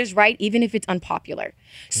for what is right, even if it's unpopular.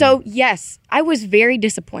 So yes, I was very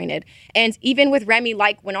disappointed. And even with Remy,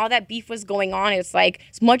 like when all that beef was going on, it's like,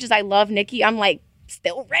 as much as I love Nicki, I'm like,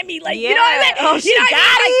 still Remy, like, you know what I mean? Oh, you know what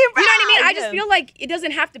I mean? I Yeah. just feel like it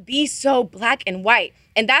doesn't have to be so black and white.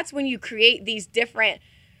 And that's when you create these different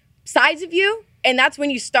sides of you. And that's when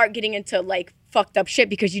you start getting into like fucked up shit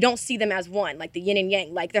because you don't see them as one, like the yin and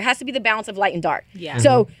yang. Like there has to be the balance of light and dark. Yeah.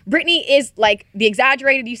 So Britney is like the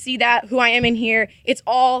exaggerated, you see that, who I am in here. It's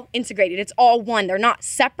all integrated. It's all one. They're not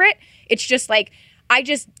separate. It's just like, I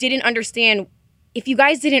just didn't understand if you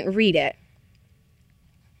guys didn't read it.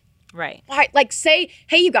 Right. Why, like say,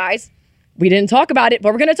 hey, you guys, we didn't talk about it,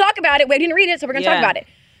 but we're going to talk about it. We didn't read it, so we're going to talk about it.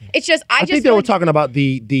 It's just, I think they were talking about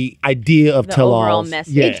the idea of The tell-alls. overall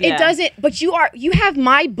message. Yeah. It doesn't, but you have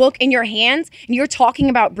my book in your hands and you're talking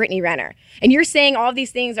about Britney Renner. And you're saying all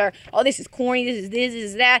these things are, oh, this is corny, this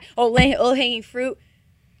is that, oh, hanging fruit.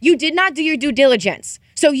 You did not do your due diligence.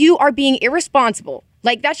 So you are being irresponsible.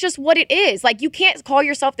 Like, that's just what it is. Like, you can't call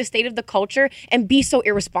yourself the state of the culture and be so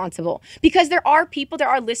irresponsible. Because there are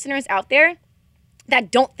listeners out there that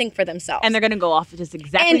don't think for themselves. And they're going to go off of just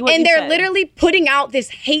exactly what you And they're said. literally putting out this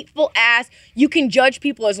hateful ass, you can judge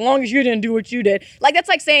people as long as you didn't do what you did. Like, that's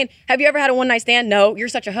like saying, have you ever had a one-night stand? No, you're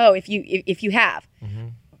such a hoe if you have.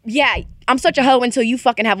 Yeah, I'm such a hoe until you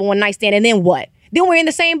fucking have a one-night stand, and then what? Then we're in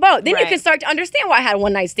the same boat. Then you can start to understand why I had a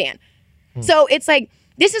one-night stand. So it's like,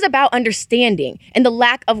 this is about understanding and the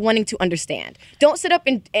lack of wanting to understand. Don't sit up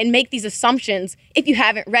and make these assumptions if you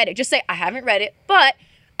haven't read it. Just say, I haven't read it, but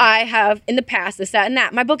I have in the past this, that, and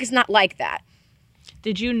that. My book is not like that.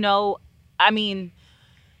 Did you know, I mean,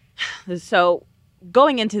 so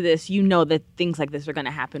going into this, you know that things like this are going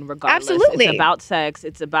to happen regardless. Absolutely. It's about sex.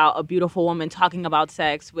 It's about a beautiful woman talking about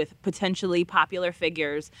sex with potentially popular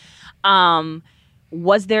figures.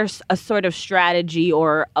 Was there a sort of strategy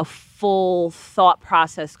or a full thought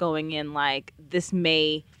process going in, like, this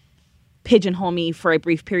may pigeonhole me for a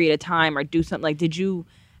brief period of time or do something? Like, did you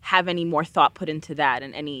have any more thought put into that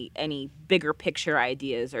and any bigger picture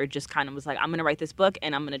ideas, or just kind of was like, I'm going to write this book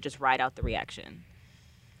and I'm going to just ride out the reaction?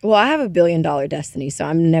 Well, I have a $1 billion destiny, so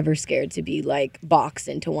I'm never scared to be like boxed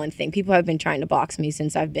into one thing. People have been trying to box me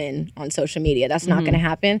since I've been on social media. That's not going to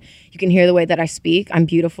happen. You can hear the way that I speak. I'm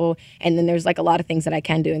beautiful. And then there's like a lot of things that I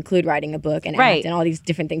can do, include writing a book and act and all these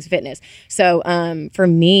different things, fitness. So for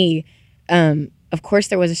me, of course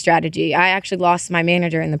there was a strategy. I actually lost my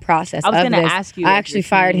manager in the process of this. I was going to ask you. I actually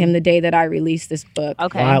fired him the day that I released this book.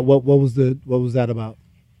 Okay. What was that about?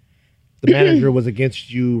 The manager was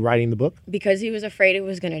against you writing the book? Because he was afraid it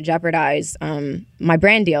was going to jeopardize my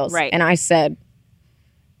brand deals. Right. And I said,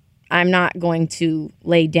 I'm not going to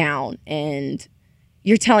lay down. And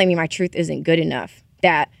you're telling me my truth isn't good enough.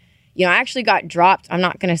 That, I actually got dropped. I'm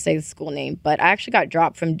not going to say the school name, but I actually got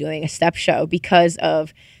dropped from doing a step show because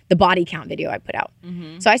of the body count video I put out.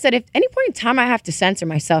 So I said, if any point in time I have to censor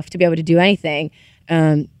myself to be able to do anything,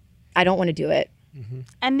 I don't want to do it.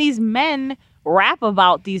 And these men rap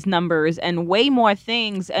about these numbers and way more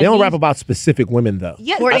things. And they don't rap about specific women, though.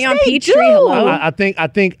 Yes, Courtney on they Peachtree, do. hello. I think.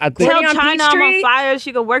 Tell Courtney on China I'm Peachtree? on fire.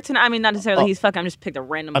 She could work tonight. I mean, not necessarily he's fucking. I'm just picked a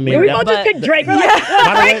random. I mean, Here we that- go, but- just pick Drake. We're like,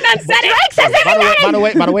 Drake done said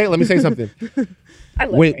it. By the way, let me say something. I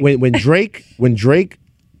love Drake. When Drake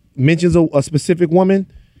mentions a specific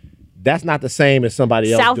woman, that's not the same as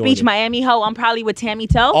somebody else. South doing Beach, it. Miami hoe. I'm probably with Tammy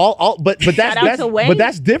Toe. But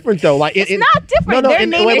that's different though. Like It's not different. Their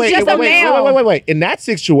name is just a male. Wait. In that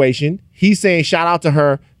situation, he's saying shout out to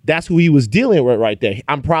her. That's who he was dealing with right there.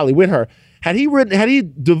 I'm probably with her. Had he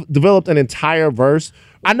developed an entire verse?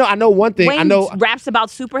 I know one thing. Wayne I know raps about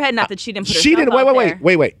Superhead. Not that she didn't put herself she didn't. out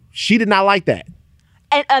there. Wait. She did not like that.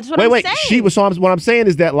 And that's what I'm saying. She was. So what I'm saying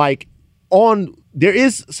is that like there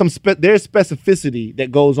is there's specificity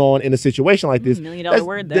that goes on in a situation like this. $1 million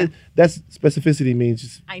word there. That's specificity means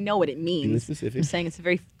just. I know what it means. Specific. I'm saying it's a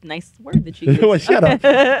very nice word that you use. Well, shut up.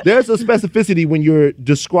 There's a specificity when you're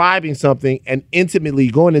describing something and intimately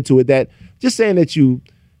going into it that just saying that you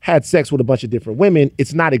had sex with a bunch of different women,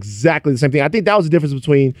 it's not exactly the same thing. I think that was the difference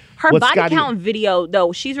between her body count video,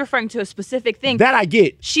 though. She's referring to a specific thing. That I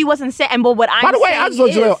get. She wasn't saying, but what I'm saying. By the way, I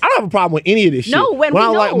don't have a problem with any of this shit. No, when we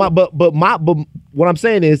know. But what I'm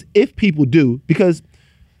saying is, if people do, because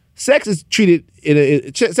sex is treated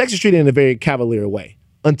in a very cavalier way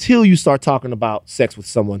until you start talking about sex with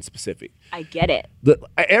someone specific. I get it.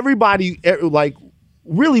 Everybody, like,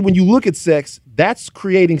 really, when you look at sex, that's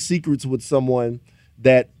creating secrets with someone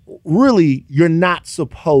that really you're not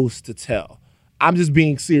supposed to tell. I'm just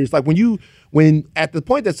being serious. Like when at the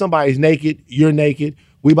point that somebody's naked, you're naked,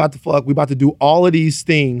 we about to fuck, we about to do all of these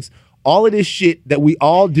things, all of this shit that we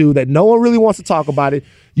all do that no one really wants to talk about it.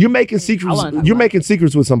 You're making secrets. You're making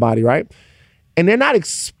secrets with somebody, right? And they're not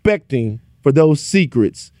expecting for those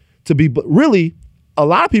secrets to be. But really, a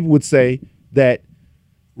lot of people would say that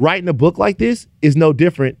writing a book like this is no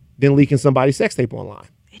different than leaking somebody's sex tape online.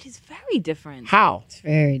 It is very different. How? It's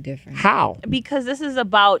very different. How? Because this is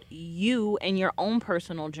about you and your own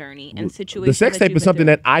personal journey and situations. The sex tape is something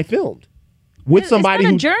that I filmed with somebody.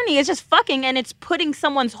 It's not a journey. It's just fucking, and it's putting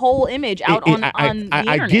someone's whole image out on the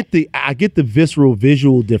internet. I get the visceral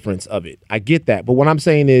visual difference of it. I get that, but what I'm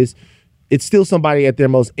saying is, it's still somebody at their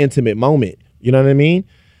most intimate moment. You know what I mean?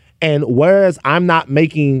 And whereas I'm not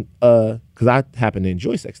making because I happen to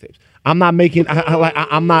enjoy sex tapes. I'm not making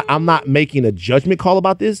I'm not making a judgment call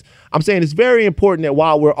about this. I'm saying it's very important that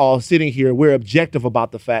while we're all sitting here, we're objective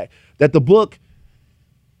about the fact that the book,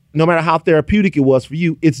 no matter how therapeutic it was for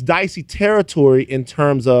you, it's dicey territory in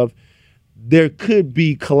terms of there could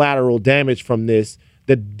be collateral damage from this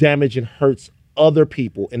that damage and hurts other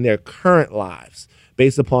people in their current lives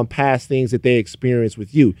based upon past things that they experienced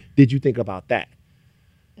with you. Did you think about that?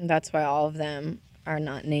 That's why all of them are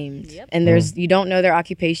not named. Yep. And you don't know their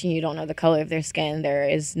occupation, you don't know the color of their skin. There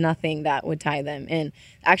is nothing that would tie them in.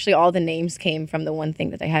 Actually, all the names came from the one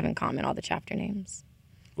thing that they have in common, all the chapter names.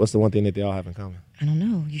 What's the one thing that they all have in common? I don't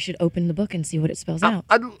know. You should open the book and see what it spells out.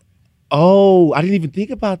 I didn't even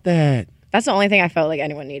think about that. That's the only thing I felt like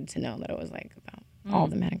anyone needed to know, that it was like about all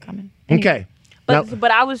of them had in common. Anyway. Okay.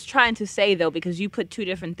 But I was trying to say, though, because you put two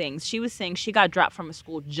different things. She was saying she got dropped from a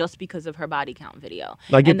school just because of her body count video.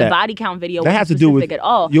 I get and that. The body count video that wasn't has to do with specific at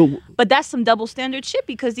all. But that's some double standard shit,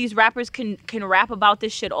 because these rappers can rap about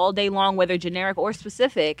this shit all day long, whether generic or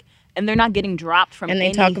specific, and they're not getting dropped from anything.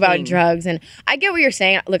 And they talk about drugs. And I get what you're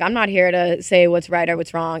saying. Look, I'm not here to say what's right or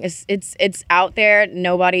what's wrong. It's out there.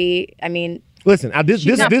 Nobody, I mean... Listen, this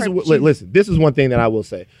is one thing that I will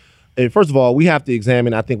say. First of all, we have to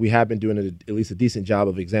examine. I think we have been doing at least a decent job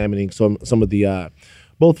of examining some of the,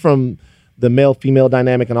 both from the male-female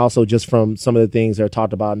dynamic and also just from some of the things that are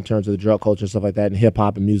talked about in terms of the drug culture and stuff like that, and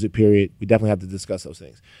hip-hop and music, period. We definitely have to discuss those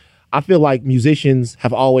things. I feel like musicians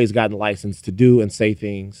have always gotten licensed to do and say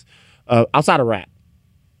things outside of rap,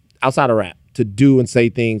 to do and say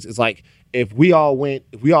things. It's like if we all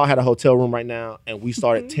had a hotel room right now and we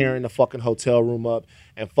started tearing the fucking hotel room up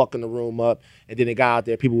and fucking the room up, and then it got out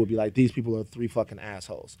there, people would be like, these people are three fucking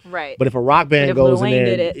assholes. Right. But if a rock band goes Lil Wayne in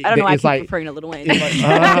there, did it. I don't know why I keep referring to Lil Wayne.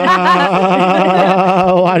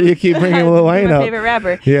 Why do you keep bringing Lil Wayne up? My favorite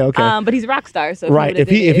rapper. Yeah, okay. But he's a rock star, so right. If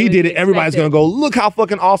he did it, everybody's gonna go, look how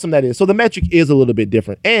fucking awesome that is. So the metric is a little bit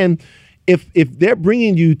different. And if they're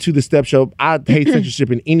bringing you to the step show, I hate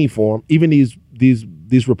censorship in any form. Even these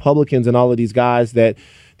Republicans and all of these guys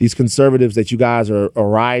these conservatives that you guys are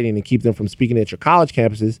rioting and keep them from speaking at your college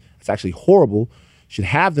campuses, it's actually horrible. You should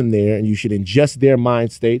have them there, and you should ingest their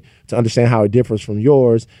mind state to understand how it differs from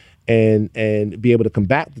yours and be able to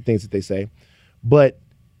combat the things that they say. But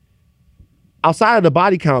outside of the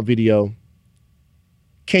body count video,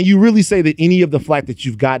 can you really say that any of the flack that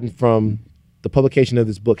you've gotten from the publication of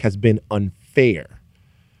this book has been unfair?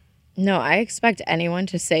 No, I expect anyone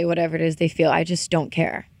to say whatever it is they feel. I just don't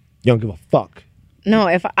care. You don't give a fuck. No,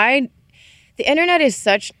 the internet is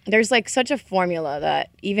there's like such a formula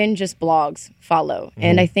that even just blogs follow. Mm-hmm.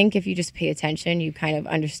 And I think if you just pay attention, you kind of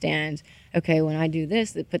understand, okay, when I do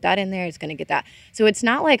this, they put that in there, it's going to get that. So it's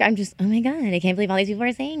not like I'm just, oh my God, I can't believe all these people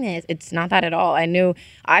are saying this. It's not that at all.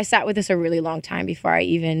 I sat with this a really long time before I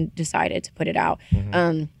even decided to put it out.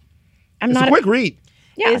 Mm-hmm. It's a quick read.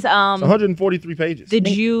 Yeah. Is It's 143 pages. Did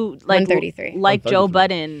you like 133. like Joe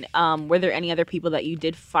 133. Budden? Were there any other people that you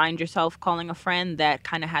did find yourself calling a friend that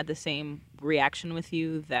kind of had the same reaction with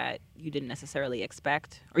you that you didn't necessarily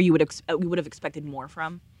expect, or you would have expected more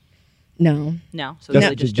from? No. No, so just,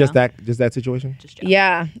 really just, just Joe? that situation? Just Joe.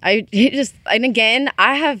 Yeah. And again,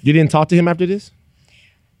 I have You didn't talk to him after this?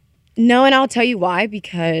 no, and I'll tell you why,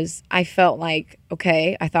 because I felt like,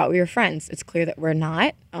 okay, I thought we were friends. It's clear that we're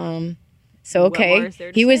not. So What more okay, is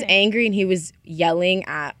there to he was say? angry and he was yelling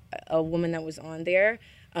at a woman that was on there,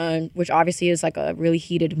 which obviously is like a really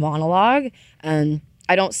heated monologue.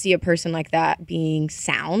 I don't see a person like that being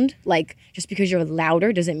sound. Like, just because you're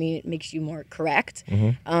louder doesn't mean it makes you more correct.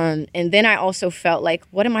 And then I also felt like,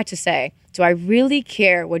 what am I to say? Do I really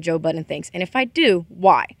care what Joe Budden thinks? And if I do,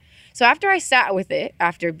 why? So after I sat with it,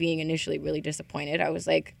 after being initially really disappointed, I was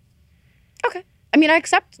like, okay. I mean, I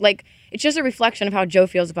accept, like, it's just a reflection of how Joe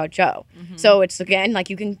feels about Joe. So it's, again, like,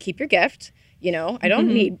 you can keep your gift. You know, I don't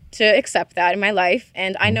need to accept that in my life,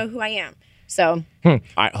 and I know who I am. So. All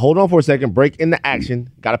right, hold on for a second. Break into action.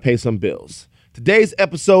 Got to pay some bills. Today's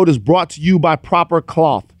episode is brought to you by Proper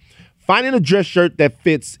Cloth. Finding a dress shirt that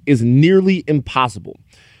fits is nearly impossible.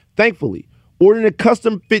 Thankfully, ordering a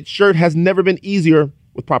custom fit shirt has never been easier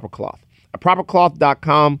with Proper Cloth. At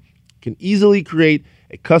propercloth.com, you can easily create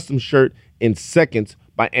a custom shirt in seconds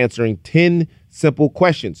by answering 10 simple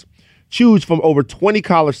questions. Choose from over 20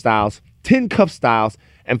 collar styles, 10 cuff styles,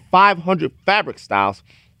 and 500 fabric styles,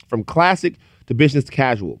 from classic to business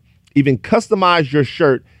casual. Even customize your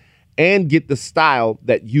shirt and get the style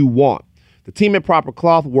that you want. The team at Proper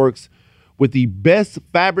Cloth works with the best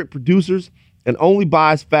fabric producers and only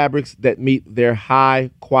buys fabrics that meet their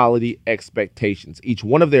high quality expectations. Each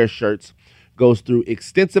one of their shirts goes through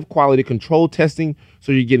extensive quality control testing,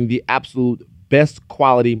 so you're getting the absolute best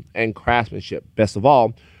quality and craftsmanship. Best of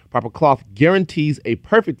all, Proper Cloth guarantees a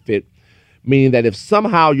perfect fit, meaning that if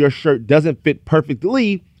somehow your shirt doesn't fit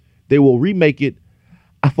perfectly, they will remake it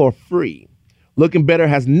for free. Looking better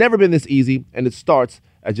has never been this easy, and it starts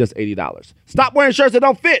at just $80. Stop wearing shirts that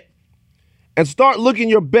don't fit and start looking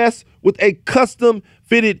your best with a custom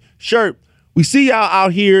fitted shirt. We see y'all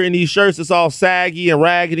out here in these shirts that's all saggy and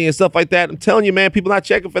raggedy and stuff like that. I'm telling you, man, people not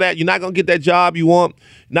checking for that. You're not going to get that job you want.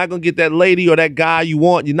 You're not going to get that lady or that guy you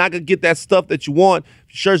want. You're not going to get that stuff that you want.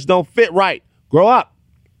 Shirts don't fit right. Grow up.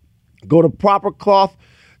 Go to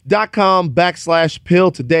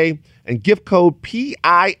propercloth.com/pill today and gift code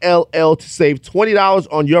PILL to save $20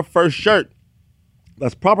 on your first shirt.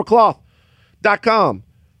 That's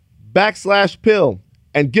propercloth.com/pill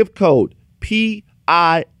and gift code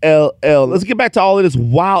PILL. Let's get back to all of this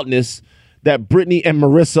wildness that Brittany and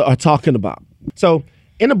Marissa are talking about. So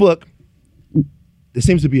in the book, there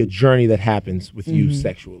seems to be a journey that happens with you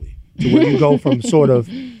sexually, to where you go from sort of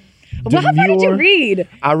Well, how far did you demure- read?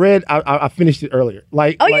 I finished it earlier.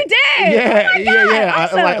 Like, Oh, like, you did? Yeah, Oh my God, yeah.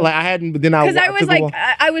 awesome. I hadn't, but then I Because I was took a like, while.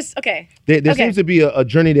 I was, okay. There Okay. seems to be a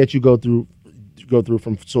journey that you go through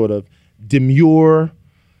from sort of demure,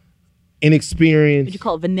 inexperienced, Would you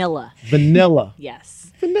call it vanilla? vanilla.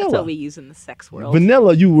 Yes. Vanilla. That's what we use in the sex world.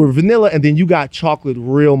 Vanilla, you were vanilla, and then you got chocolate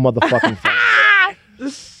real motherfucking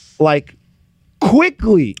fast. Like,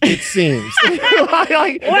 quickly, it seems.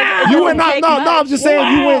 like, you went not, no, I'm just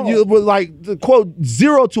saying you were like, the quote,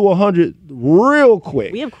 0 to 100 real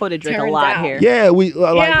quick. We have quoted Drake a Turns lot out. here. Yeah, we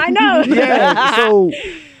like, Yeah, I know. Yeah, so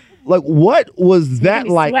like, what was that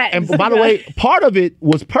me like? sweat. And by the way, part of it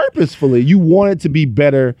was purposefully. You wanted to be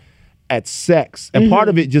better at sex, and part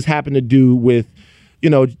of it just happened to do with, you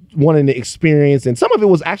know, wanting to experience, and some of it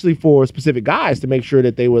was actually for specific guys to make sure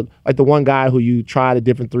that they were like the one guy who you tried the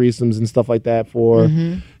different threesomes and stuff like that for.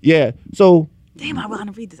 Yeah, so Damn, I want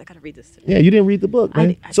to read this. I got to read this today. yeah, you didn't read the book,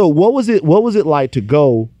 man. I- So what was it like to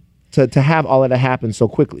go to have all of that happen so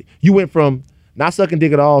quickly? You went from not sucking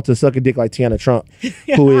dick at all to sucking dick like Tiana Trump,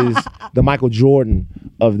 who is the Michael Jordan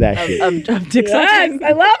of that shit. Of dick Yes, sucking.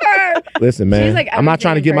 I love her. Listen, man, She's like I'm not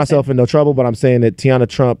trying to everything get in myself in no trouble, but I'm saying that Tiana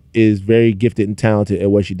Trump is very gifted and talented at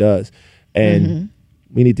what she does, and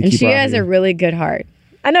we need to And keep she her out has here. a really good heart.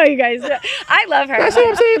 I know you guys. I love her. That's what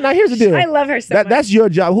I'm saying. Now here's the deal. I love her so much. That's your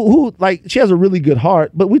job. Who like she has a really good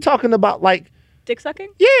heart, but we're talking about like Dick sucking?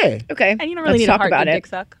 yeah. Okay. And you don't really Let's need a talk heart about to it. dick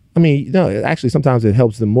suck. I mean, no, actually, sometimes it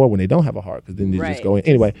helps them more when they don't have a heart because then they just Right. go in.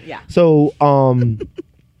 Anyway, Yeah. so,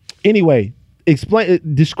 anyway,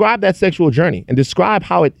 describe that sexual journey and describe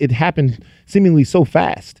how it happened seemingly so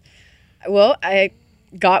fast. Well, I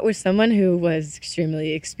got with someone who was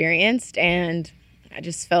extremely experienced, and I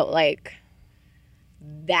just felt like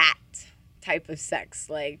that type of sex,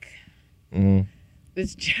 like,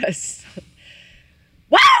 was just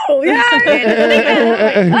wow. no,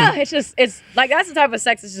 yeah. And, it's like that's the type of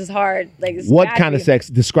sex that's just hard. Like, it's What bad kind for of you. sex?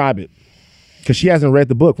 Describe it. Because she hasn't read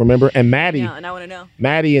the book, remember? And Maddie, Yeah, and I want to know.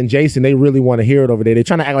 Maddie and Jason, they really want to hear it over there. They're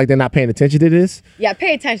trying to act like they're not paying attention to this. Yeah,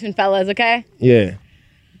 pay attention, fellas. Okay. Yeah.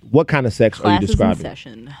 What kind of sex are you Classes in describing?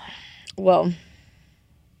 session. Well,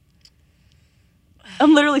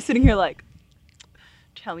 I'm literally sitting here like,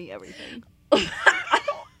 tell me everything.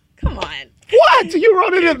 come on. What? You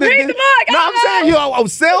wrote it in the Read the book. No, I'm saying you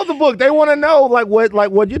sell the book. They want to know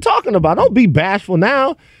what you're talking about. Don't be bashful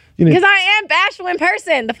now. You know, Because I am bashful in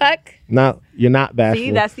person. The fuck? no, you're not bashful.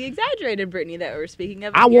 See, that's the exaggerated Brittany that we're speaking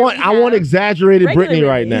of. I want exaggerated Brittany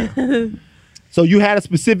right now. So you had a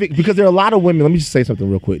specific, because there are a lot of women. Let me just say something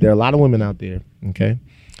real quick. There are a lot of women out there, okay,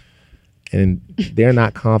 and they're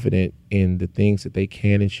not confident in the things that they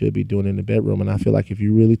can and should be doing in the bedroom. And I feel like if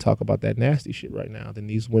you really talk about that nasty shit right now, then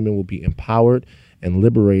these women will be empowered and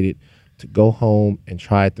liberated to go home and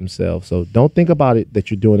try it themselves. So don't think about it that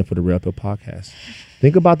you're doing it for the Red Pill Podcast.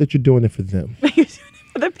 Think about that you're doing it for them. You're doing it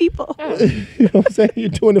for the people. You know what I'm saying? You're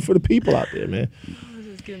doing it for the people out there, man. This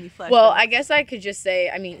is giving me flashbacks. Well, I guess I could just say,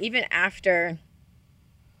 I mean, even after,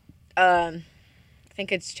 I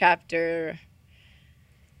think it's chapter.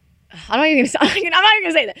 I'm not even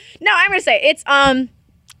gonna say that. No, I'm gonna say it's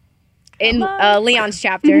in Leon's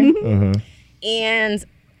chapter, and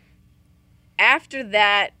after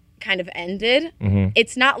that kind of ended,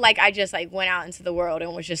 it's not like I just like went out into the world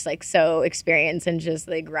and was just like so experienced and just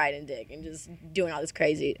like riding dick and just doing all this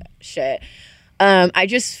crazy shit. I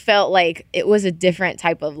just felt like it was a different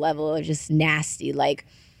type of level of just nasty. Like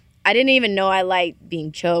I didn't even know I liked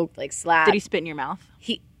being choked, like slapped. Did he spit in your mouth?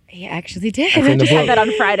 He actually did. in the I had book. that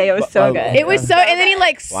on Friday. It was so good. It was so, and then he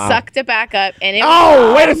like sucked it back up, and it.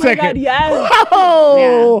 Oh, wait a Oh my second. God, yes.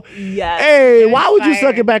 Oh, Yes. hey, was why would you fire.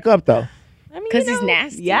 suck it back up though? I mean, 'Cause you he's know,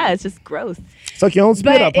 nasty. Yeah, it's just gross. Suck your own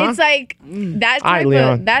spit But up, huh? it's like that All right,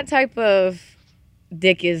 type Leon. of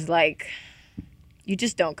dick is like you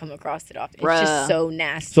just don't come across it often. It's Bruh. just so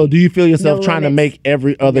nasty. So do you feel yourself No trying to limits. make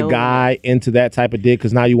every other No guy into that type of dick?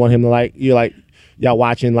 Because now you want him to like, you're like, y'all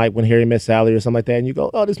watching like When Harry Met Sally or something like that, and you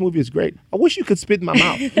go, oh, this movie is great. I wish you could spit in my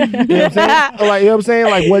mouth. You know what I'm saying? Like, you know what I'm saying?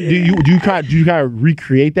 Like, what do you kind of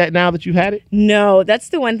recreate that now that you've had it? No, that's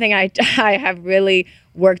the one thing I have really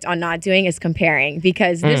worked on not doing is comparing,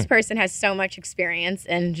 because this person has so much experience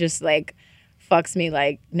and just like fucks me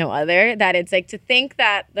like no other, that it's like to think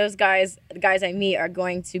that those guys, the guys I meet, are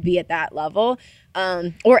going to be at that level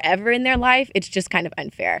or ever in their life. It's just kind of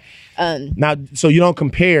unfair. Now, so you don't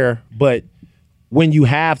compare, but when you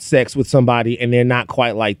have sex with somebody and they're not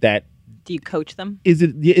quite like that, Do you coach them?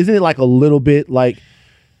 isn't it like a little bit like,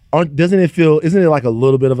 isn't it like a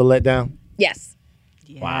little bit of a letdown? Yes.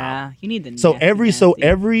 Yeah. You need the So nasty, every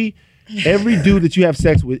nasty. dude that you have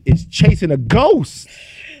sex with is chasing a ghost.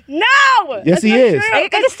 No. Yes, that's he not is. true.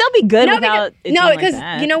 It can still be good No, without it no, being because like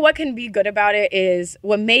that. you know what can be good about it is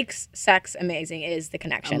what makes sex amazing is the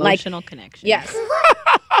connection. Emotional connection. Yes.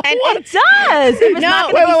 And It does. If it's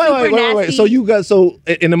not gonna be super Wait. nasty. So you got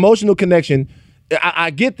an emotional connection. I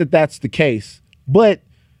get that that's the case, but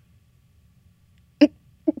it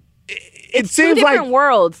it's two seems different like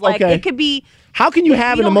words. Like okay. it could be. How can you if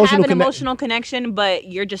have you an don't emotional have an connection? emotional connection, but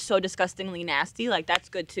you're just so disgustingly nasty. Like that's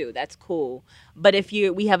good too. That's cool. But if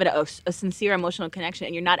we have a sincere emotional connection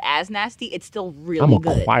and you're not as nasty, it's still really I'm a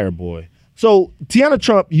good. choir boy. So Tiana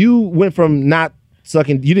Trump, you went from not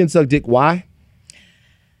sucking. You didn't suck dick. Why?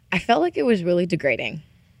 I felt like it was really degrading.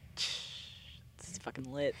 It's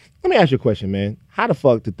fucking lit. Let me ask you a question, man. How the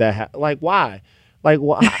fuck did that happen? Like, why? Like,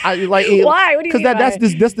 why? Like, Why? What do you mean That's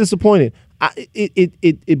why? that's disappointing.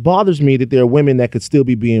 It bothers me that there are women that could still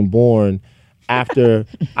be being born after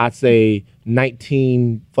I'd say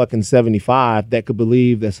 1975 that could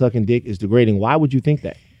believe that sucking dick is degrading. Why would you think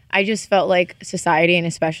that? I just felt like society, and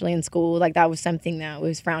especially in school, like that was something that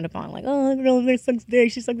was frowned upon. Like, oh, girl, they sucks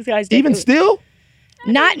dick. She sucked this guy's dick. Even It was- still?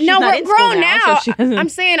 Not She's no, not we're in school grown now, now. so she doesn't- I'm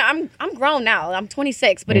saying I'm grown now. I'm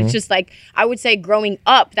 26, but Mm-hmm. it's just like I would say growing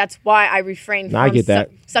up. That's why I refrained No, from I get that.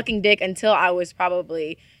 sucking dick until I was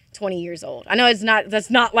probably 20 years old. I know that's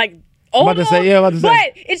not like old, about to say, yeah, I'm about to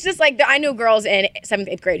say. but it's just like I knew girls in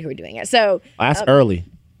 7th, 8th grade who were doing it. So That's early.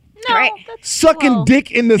 No, Right. that's Sucking well,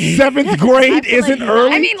 dick in the 7th grade feel like isn't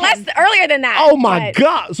early. I mean, earlier than that. oh my but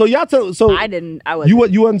god! So y'all tell so I didn't. I was. you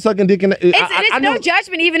wasn't sucking dick in the. It's no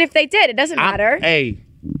judgment, even if they did. It doesn't matter. Hey,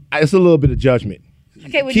 it's a little bit of judgment.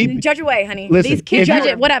 Okay, well, keep- judge away, honey. Listen, These kids if judge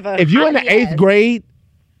you- it. Whatever. If you're in the Yes. 8th grade,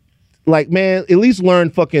 Like, man, at least learn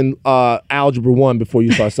fucking algebra 1 before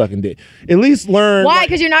you start sucking dick. At least learn. Why?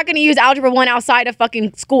 Because you're not going to use algebra 1 outside of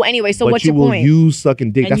fucking school anyway. So but what's you your will point? use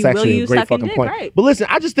sucking dick. And That's you will actually a use great sucking fucking dick, point. right. But listen,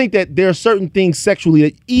 I just think that there are certain things sexually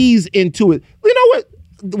that ease into it. You know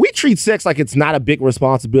what? We treat sex like it's not a big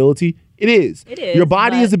responsibility. It is. It is, Your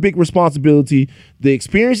body but- is a big responsibility. The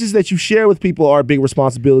experiences that you share with people are a big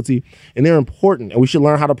responsibility, and they're important. And we should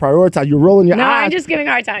learn how to prioritize. You're rolling your No, eyes. I'm just giving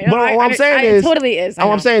a hard time. But all I'm saying is, it totally is. I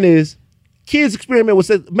All I'm know. saying is, kids experiment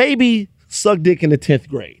with maybe suck dick in the 10th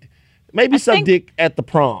grade, maybe suck think- dick at the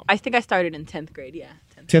prom. I think I started in 10th grade. Yeah,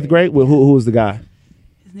 10th grade. Well, who was the guy?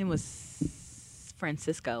 His name was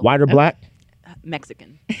Francisco. White or black?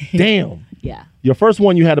 Mexican. Damn. Yeah, Your first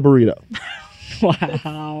one, you had a burrito.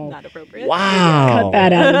 Wow. not appropriate. Wow. Cut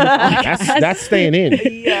that out. Of the That's staying in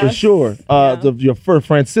for sure. Your first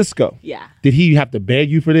Francisco. Yeah. Did he have to beg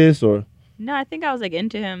you for this, or No, I think I was like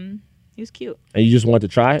into him. He was cute. and you just wanted to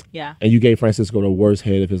try it? Yeah. And you gave Francisco the worst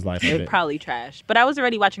head of his life. I It was bet. probably trash, but I was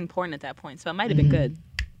already watching porn at that point, so it might have been good.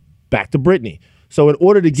 Back to Brittany. So in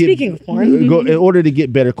order to get Speaking of porn. in order to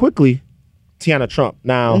get better quickly, Tiana Trump.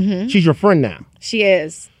 Now she's your friend now. She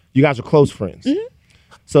is. You guys are close friends.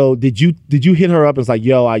 So did you hit her up and it's like,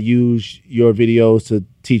 yo, I use your videos to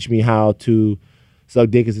teach me how to suck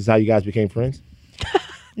dick? Is this how you guys became friends?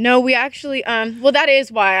 No, we actually, well, that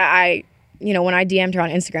is why I, when I DM'd her on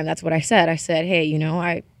Instagram, that's what I said. I said, hey,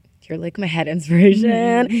 you're like my head inspiration.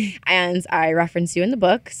 And I reference you in the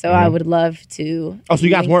book. So I would love to. Oh, so you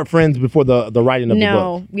guys weren't friends before the writing of the book?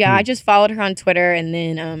 No. Yeah, I just followed her on Twitter and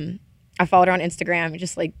then I followed her on Instagram,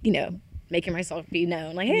 just like, making myself be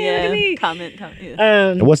known. Like, hey, look at me. Comment.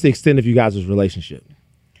 Yeah. And what's the extent of you guys' relationship?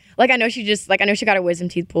 Like I know she got her wisdom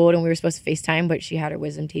teeth pulled and we were supposed to FaceTime, but she had her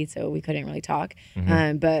wisdom teeth, so we couldn't really talk.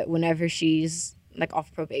 But whenever she's like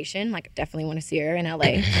off probation, like definitely want to see her in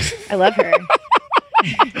LA. I love her.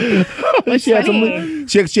 She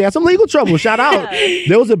had some legal trouble. Shout out.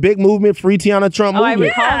 There was a big movement, Free Tiana Trump Oh, I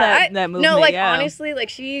movement. recall that movement. No, like yeah. honestly, like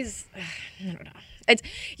she's, I don't know. It's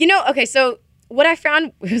okay. So what I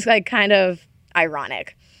found was like kind of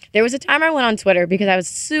ironic. There was a time I went on Twitter because I was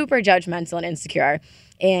super judgmental and insecure.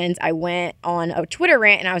 And I went on a Twitter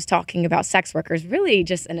rant and I was talking about sex workers really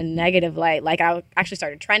just in a negative light. Like I actually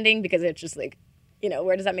started trending because it's just like,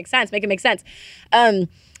 where does that make sense? Make it make sense.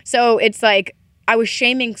 So it's like I was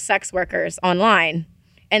shaming sex workers online.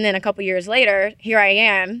 And then a couple years later, here I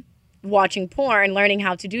am watching porn, learning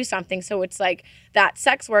how to do something. So it's like that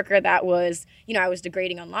sex worker that was, I was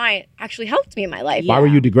degrading online actually helped me in my life. Why were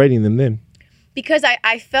you degrading them then? Because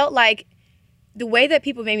I felt like the way that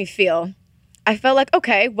people made me feel, I felt like,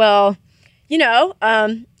 okay, well,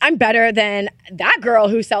 I'm better than that girl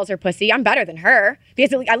who sells her pussy. I'm better than her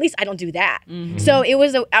because at least I don't do that. Mm-hmm. So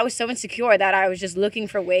I was so insecure that I was just looking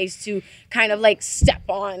for ways to kind of like step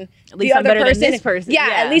on At least the I'm other better than person. this person. Yeah,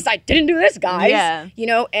 Yeah. at least I didn't do this, guys. Yeah.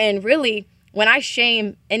 And really, when I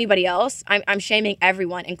shame anybody else, I'm shaming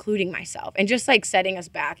everyone, including myself, and just like setting us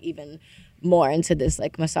back even more into this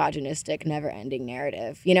like misogynistic, never-ending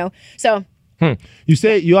narrative. So.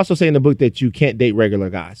 You also say in the book that you can't date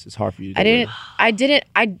regular guys. It's hard for you to date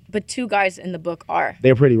But two guys in the book are.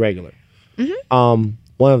 They're pretty regular. One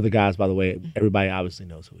of the guys, by the way, everybody obviously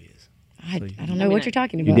knows who he is. I don't know what you're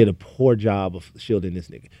talking about. You did a poor job of shielding this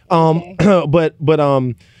nigga.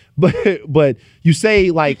 But you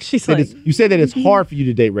say like, She's that like- you say that it's hard for you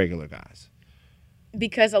to date regular guys.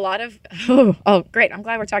 Because a lot of great, I'm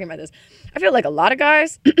glad we're talking about this. I feel like a lot of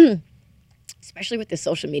guys, especially with the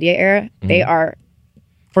social media era, they are.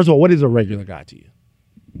 First of all, what is a regular guy to you?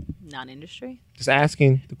 Non-industry. Just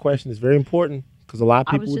asking the question is very important because a lot of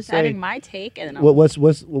I people was would just say. adding my take, and then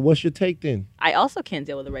What's your take then? I also can't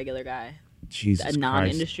deal with a regular guy, Jesus a Christ.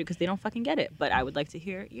 non-industry, because they don't fucking get it. But I would like to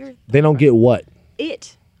hear your They don't get what?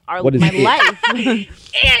 it. What is my it? life. They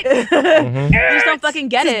just don't fucking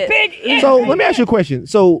get it. So let me ask you a question.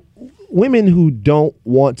 So women who don't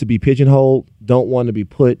want to be pigeonholed, don't want to be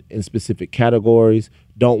put in specific categories,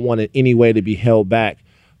 don't want in any way to be held back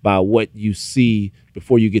by what you see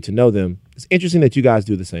before you get to know them. It's interesting that you guys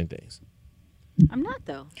do the same things. I'm not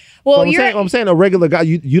though. Well, I'm saying a regular guy,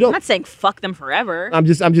 you I'm don't. not saying fuck them forever. I'm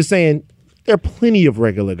just saying there are plenty of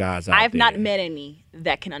regular guys out there. I've not met any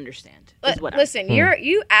that can understand. Is what listen,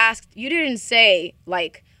 you asked, you didn't say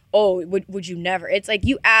like, oh, would you never? It's like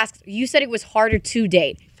you asked, you said it was harder to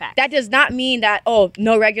date. Facts. That does not mean that, oh,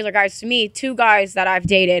 no regular guys. To me, two guys that I've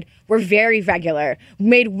dated were very regular,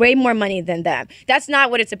 made way more money than them. That's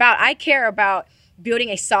not what it's about. I care about building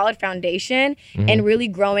a solid foundation and really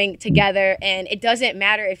growing together. And it doesn't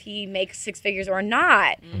matter if he makes six figures or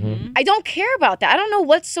not. I don't care about that. I don't know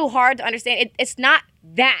what's so hard to understand. It's not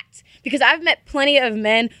that. Because I've met plenty of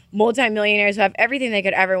men, multimillionaires, who have everything they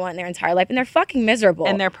could ever want in their entire life, and they're fucking miserable.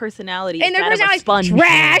 And their personality and is their that of a personality sponge.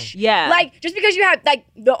 trash. Yeah. Like, just because you have, like,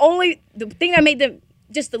 the thing that made them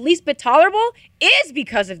just the least bit tolerable is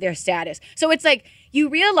because of their status. So it's like, you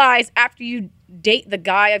realize after you date the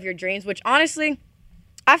guy of your dreams, which honestly,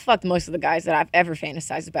 I fucked most of the guys that I've ever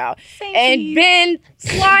fantasized about and been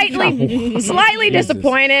slightly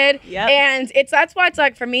disappointed. Yep. And that's why it's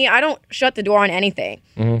like, for me, I don't shut the door on anything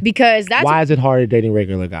because that's Why is it harder dating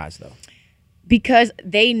regular guys though? because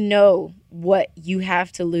they know what you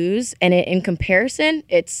have to lose, and in comparison,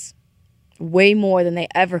 it's way more than they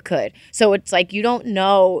ever could. So it's like, you don't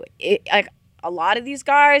know like a lot of these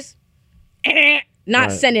guys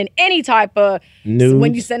not sending any type of Nudes.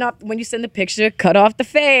 when you send the picture, cut off the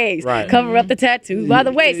face, cover up the tattoo by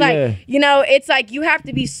the waist. Like, you know, it's like you have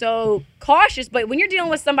to be so cautious. But when you're dealing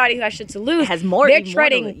with somebody who has shit to lose, Has more- they're more to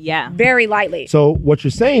treading lose. very lightly. So what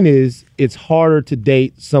you're saying is it's harder to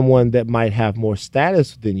date someone that might have more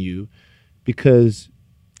status than you because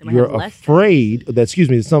might you're have less afraid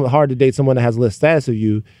it's hard to date someone that has less status of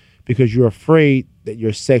you because you're afraid that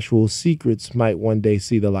your sexual secrets might one day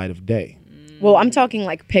see the light of day. Well, I'm talking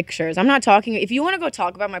like pictures. I'm not talking. If you want to go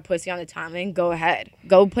talk about my pussy on the timeline, go ahead.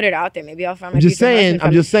 Go put it out there. Maybe I'll find my. I'm just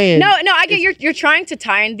saying. No, I get you're trying to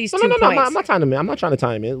tie in these two points. I'm not trying to. I'm not trying to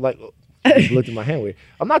tie him in. Like, I just looked at my hand weird.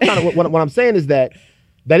 I'm not trying to. What I'm saying is that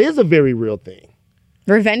is a very real thing.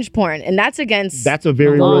 Revenge porn, and that's against That's a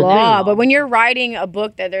very real law. thing. But when you're writing a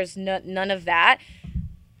book that there's none of that,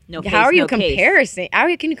 No face, how are you no case. comparing?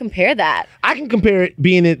 How can you compare that? I can compare it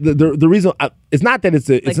being the reason. It's not that it's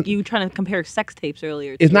Like you trying to compare sex tapes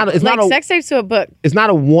earlier. It's not. It's Like not a sex tapes to a book. it's not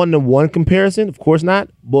a one-to-one comparison, of course not.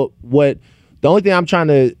 But the only thing I'm trying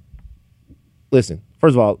to listen.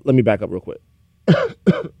 First of all, let me back up real quick.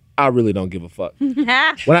 I really don't give a fuck. When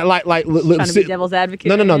I Trying to be devil's advocate.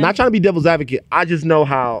 No, right now? not trying to be devil's advocate. I just know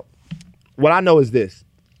how. What I know is this.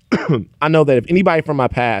 I know that if anybody from my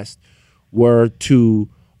past were to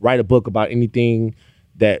write a book about anything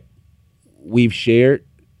that we've shared,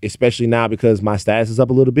 especially now because my status is up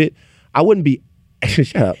a little bit, I wouldn't be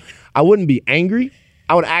shut up. I wouldn't be angry.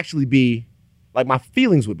 I would actually be like, my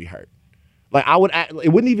feelings would be hurt. Like it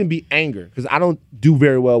wouldn't even be anger because I don't do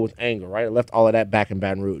very well with anger, right? I left all of that back in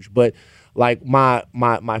Baton Rouge. But like my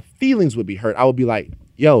feelings would be hurt. I would be like,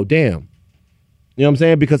 yo, damn. You know what I'm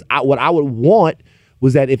saying? Because what I would want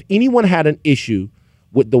was that if anyone had an issue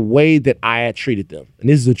with the way that I had treated them, and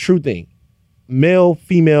this is a true thing, male,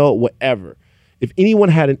 female, whatever, if anyone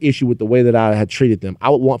had an issue with the way that I had treated them, I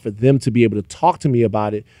would want for them to be able to talk to me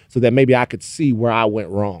about it so that maybe I could see where I went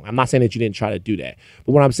wrong. I'm not saying that you didn't try to do that.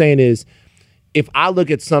 But what I'm saying is, if I look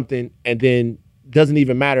at something and then doesn't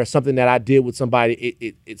even matter, something that I did with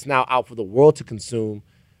somebody, it's now out for the world to consume,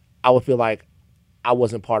 I would feel like I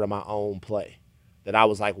wasn't part of my own play. That I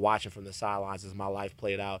was like watching from the sidelines as my life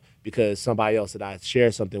played out because somebody else that I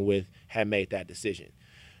shared something with had made that decision.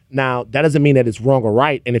 Now, that doesn't mean that it's wrong or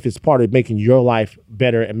right. And if it's part of making your life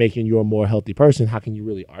better and making you a more healthy person, how can you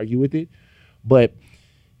really argue with it? But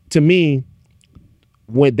to me,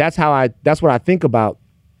 that's what I think about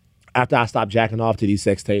after I stop jacking off to these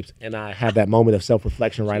sex tapes and I have that moment of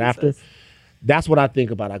self-reflection right after. That's what I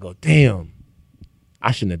think about. I go, damn,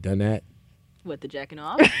 I shouldn't have done that. What, the jacking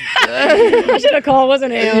off? I should have called,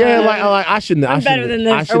 wasn't it? Yeah, like I shouldn't. I'm better than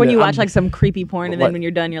this. Or when you watch like some creepy porn and then when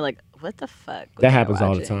you're done, you're like, what the fuck? was That I happens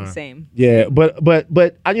all the watching? time. Same. Yeah, but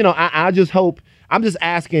I just hope. I'm just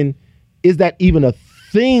asking, is that even a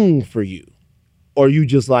thing for you, or you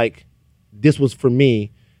just like, this was for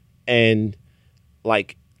me, and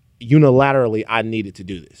like unilaterally I needed to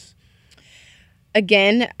do this?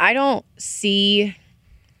 Again, I don't see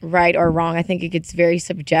right or wrong. I think it gets very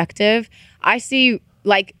subjective. I see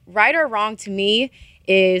like right or wrong to me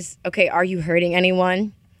is, okay, are you hurting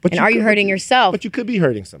anyone? And are you hurting yourself? But you could be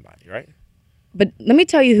hurting somebody, right? But let me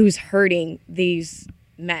tell you who's hurting these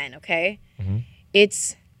men, okay? Mm-hmm.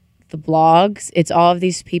 It's the blogs. It's all of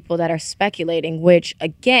these people that are speculating, which,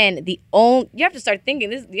 again, you have to start thinking,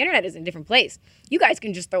 the internet is in a different place. You guys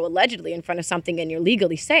can just throw allegedly in front of something and you're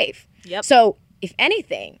legally safe. Yep. So, if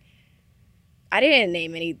anything, I didn't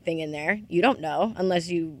name anything in there. You don't know unless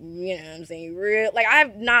you know what I'm saying,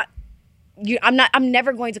 I'm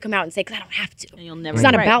never going to come out and say, because I don't have to. And you'll never. It's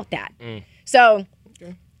not about that. So,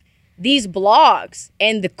 these blogs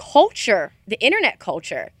and the culture, the internet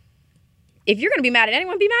culture, if you're going to be mad at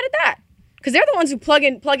anyone, be mad at that. Because they're the ones who plug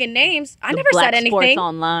in names. I never said anything. Sports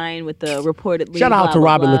Online with the reportedly. Shout out to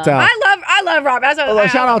Robin Littal. I love Rob.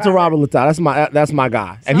 Shout out to Robin Littal. That's my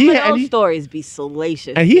guy. Some of those stories be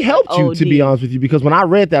salacious. And he helped you, OD. to be honest with you, because when I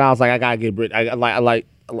read that, I was like, I gotta get Brit.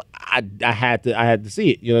 I had to see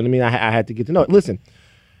it. You know what I mean? I had to get to know it. Listen,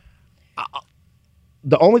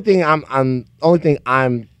 the only thing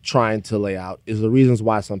I'm trying to lay out is the reasons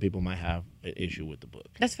why some people might have an issue with the book.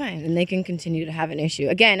 That's fine, and they can continue to have an issue.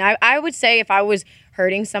 Again, I would say if I was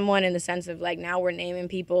hurting someone in the sense of like now we're naming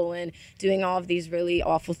people and doing all of these really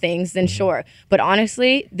awful things, then sure. But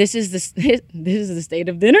honestly, this is the state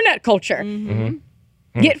of the internet culture.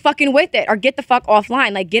 Get fucking with it, or get the fuck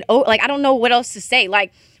offline. Like I don't know what else to say.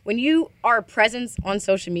 Like when you are a presence on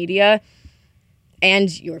social media,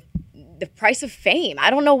 and you're the price of fame, I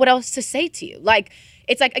don't know what else to say to you. Like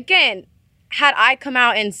it's like again. Had I come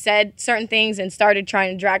out and said certain things and started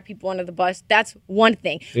trying to drag people under the bus, that's one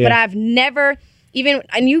thing. Yeah. But I've never even,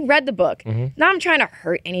 and you read the book, now I'm trying to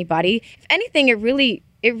hurt anybody. If anything, it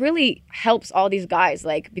really helps all these guys,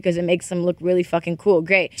 like, because it makes them look really fucking cool.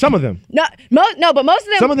 Great. Some of them. No, but most of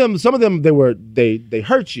them. Some of them they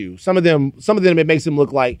hurt you. Some of them it makes them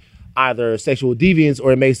look like either sexual deviants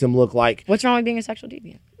or it makes them look like. What's wrong with being a sexual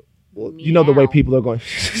deviant? Well, you know the way people are going,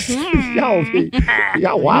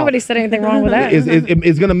 y'all wow. Nobody said anything wrong with that. It's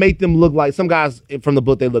going to make them look like, some guys from the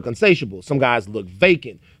book, they look insatiable. Some guys look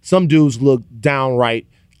vacant. Some dudes look downright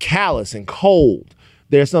callous and cold.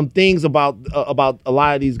 There's some things about a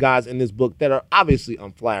lot of these guys in this book that are obviously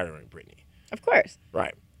unflattering, Brittany. Of course.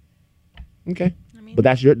 Right. Okay. I mean, but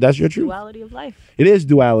that's your truth. Duality of life. It is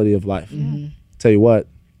duality of life. Tell you what,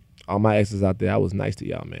 all my exes out there, I was nice to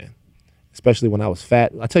y'all, man. Especially when I was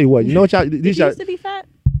fat. I tell you what, you know what y'all... Did you used to be fat?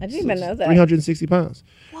 I didn't even know that. 360 pounds.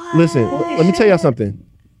 What? Listen, let me tell y'all something.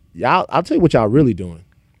 I'll tell you what y'all really doing.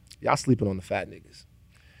 Y'all sleeping on the fat niggas.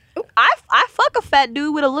 I fuck a fat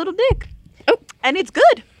dude with a little dick. Oh. And it's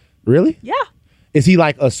good. Really? Yeah. Is he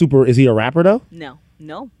like is he a rapper though? No.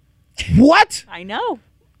 What? I know.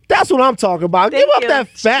 That's what I'm talking about. Thank Give you. up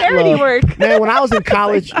that fat Charity love. work. Man, when I was in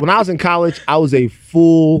college, I was a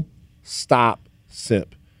full stop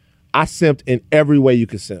simp. I simped in every way you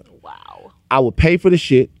could simp. Wow. I would pay for the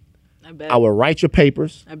shit. I bet. I would write your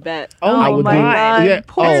papers. I bet. Oh my God. Yeah.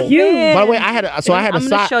 Poor man. By the way, I had a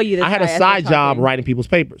side job talking. writing people's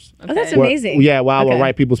papers. Oh, that's Where- amazing. Yeah, well, I would Okay.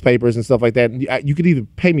 write people's papers and stuff like that. You could even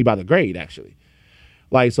pay me by the grade, actually.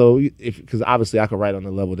 Like, so, because obviously I could write on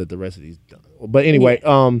the level that the rest of these don't. But anyway,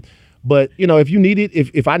 but, you know, if you needed,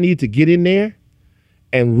 if I needed to get in there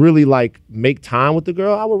and really, like, make time with the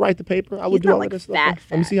girl, I would write the paper. I would He's do not, all like, of this fat,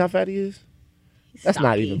 stuff. Let me fat. see how fat he is. That's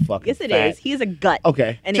not Stocky. even fucking Yes, it fat. is. He has a gut.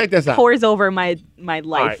 Okay, And check it this out. pours over my All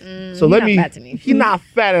life. right. So he's let not me. fat to me. He's not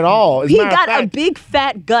fat at all. As He a matter of got a fact- big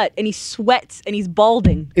fat gut and he sweats and he's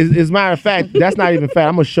balding. As a matter of fact, that's not even fat.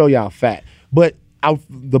 I'm gonna show y'all fat. But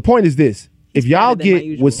the point is this: if y'all fatter than my get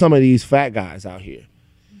usual. with some of these fat guys out here,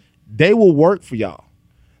 they will work for y'all.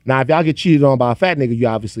 Now, if y'all get cheated on by a fat nigga, you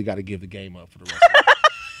obviously got to give the game up for the rest of it.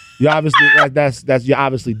 You obviously that's you're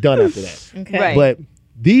obviously done after that. Okay. Right. But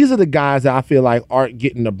these are the guys that I feel like aren't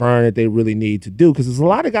getting the burn that they really need to do, because there's a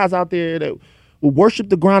lot of guys out there that will worship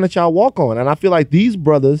the ground that y'all walk on, and I feel like these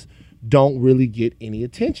brothers don't really get any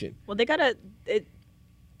attention. Well, they gotta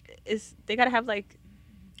have like,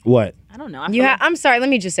 What? I don't know. I'm sorry, let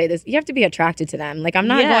me just say this. You have to be attracted to them. Like, I'm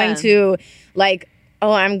not Yeah. going to, like,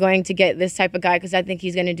 oh, I'm going to get this type of guy because I think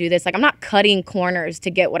he's going to do this. Like, I'm not cutting corners to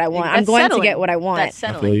get what I want. I'm That's going settling. to get what I want. That's I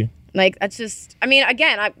feel settling. you. Like, that's just, I mean,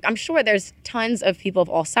 again, I'm sure there's tons of people of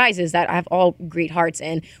all sizes that have all great hearts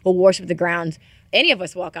and will worship the ground any of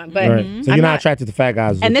us walk on. But Right. So I'm you're not attracted to fat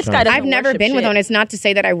guys. is And what this you're guy trying to doesn't say. I've never worship been with shit. one. It's not to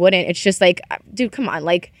say that I wouldn't. It's just like, dude, come on.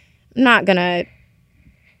 Like, I'm not going to.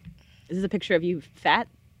 Is this a picture of you fat?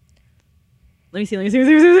 Let me see.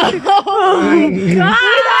 Oh, my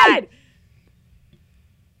God.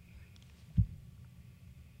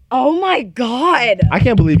 Oh, my God. I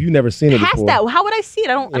can't believe you've never seen it Past before. that, how would I see it?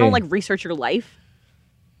 I Yeah. don't like research your life.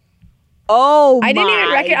 Oh, I didn't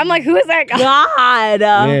even reckon. I'm like, who is that guy? God.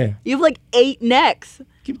 Yeah. You have like 8 necks.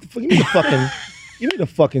 Give me the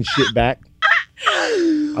fucking shit back.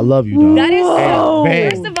 I love you, dog. That is so. Van,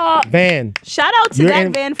 First of all, Van, Shout out to You're that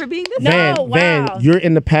in- Van for being this. No. Van, wow. Van, you're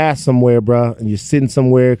in the past somewhere, bro, and you're sitting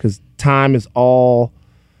somewhere because time is all.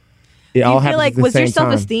 It Do all you feel happens like at the was your same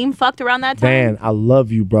time. self-esteem fucked around that time? Van, I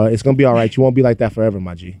love you, bro. It's gonna be all right. You won't be like that forever,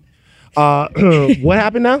 my G. What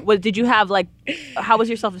happened now? What did you have like? How was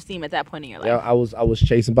your self-esteem at that point in your life? Yeah, I was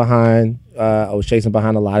chasing behind. I was chasing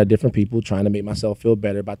behind a lot of different people, trying to make myself feel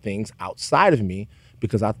better about things outside of me,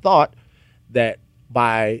 because I thought that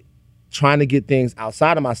by trying to get things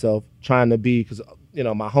outside of myself, trying to be, because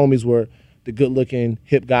my homies were the good-looking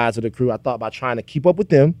hip guys of the crew. I thought by trying to keep up with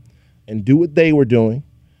them and do what they were doing,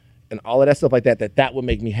 and all of that stuff like that, that would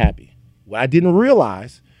make me happy. What I didn't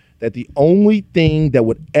realize that the only thing that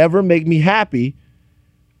would ever make me happy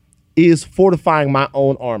is fortifying my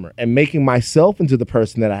own armor and making myself into the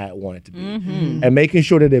person that I had wanted to be. And making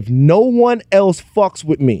sure that if no one else fucks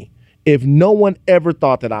with me, if no one ever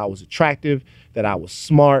thought that I was attractive, that I was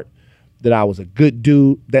smart, that I was a good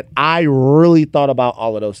dude, that I really thought about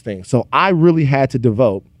all of those things. So I really had to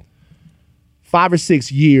devote 5 or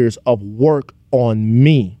 6 years of work on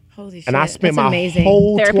me. Holy shit. And I spent That's my amazing.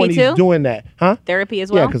 whole Therapy 20s too? doing that. Huh? Therapy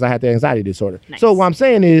as well? Yeah, because I had the anxiety disorder. Nice. So what I'm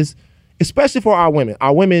saying is, especially for our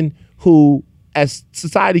women who, as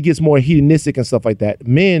society gets more hedonistic and stuff like that,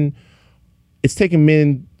 it's taking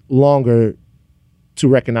men longer to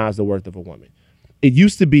recognize the worth of a woman. It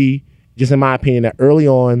used to be, just in my opinion, that early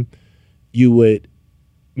on, you would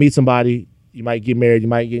meet somebody, you might get married, you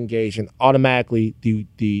might get engaged, and automatically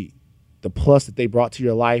the plus that they brought to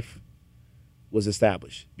your life was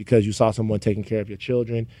established because you saw someone taking care of your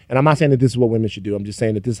children. And I'm not saying that this is what women should do. I'm just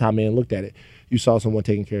saying that this is how men looked at it. You saw someone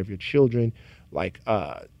taking care of your children, like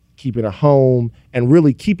keeping a home, and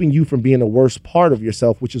really keeping you from being the worst part of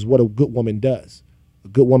yourself, which is what a good woman does. A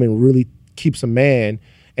good woman really keeps a man,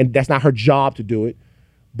 and that's not her job to do it,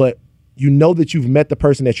 but you know that you've met the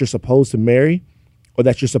person that you're supposed to marry or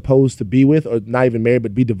that you're supposed to be with, or not even marry,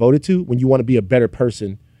 but be devoted to, when you want to be a better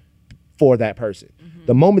person for that person.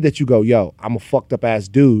 The moment that you go, yo, I'm a fucked up ass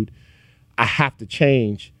dude, I have to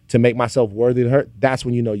change to make myself worthy to her, that's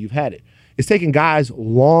when you know you've had it. It's taking guys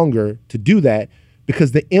longer to do that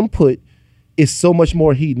because the input is so much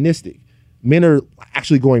more hedonistic. Men are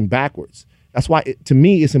actually going backwards. That's why, to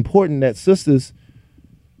me, it's important that sisters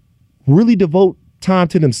really devote time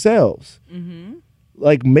to themselves.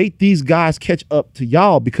 Like, make these guys catch up to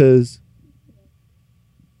y'all, because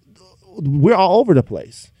we're all over the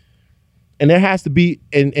place. And there has to be,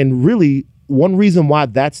 and really, one reason why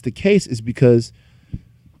that's the case is because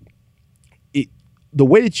the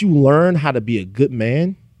way that you learn how to be a good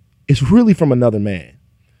man is really from another man.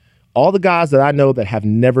 All the guys that I know that have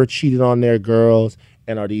never cheated on their girls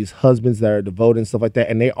and are these husbands that are devoted and stuff like that,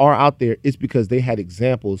 and they are out there, it's because they had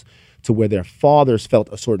examples to where their fathers felt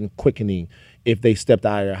a certain quickening if they stepped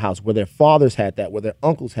out of their house, where their fathers had that, where their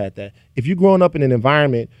uncles had that. If you're growing up in an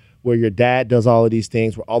environment where your dad does all of these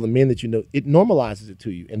things, where all the men that you know, it normalizes it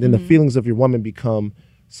to you. And then the feelings of your woman become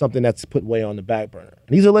something that's put way on the back burner.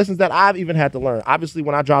 And these are lessons that I've even had to learn. Obviously,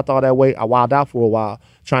 when I dropped all that weight, I wilded out for a while,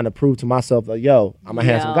 trying to prove to myself that, yo, I'm a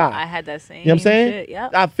handsome guy. I had that same You know what I'm saying? shit,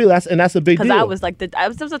 yep. I feel that's a big deal. Because I was like, I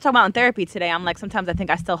was talking about in therapy today. I'm like, sometimes I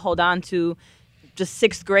think I still hold on to just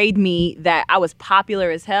 6th grade me, that I was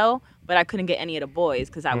popular as hell, but I couldn't get any of the boys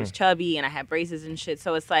because I was chubby and I had braces and shit.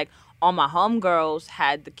 So it's like, all my homegirls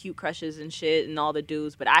had the cute crushes and shit and all the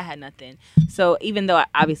dudes, but I had nothing. So even though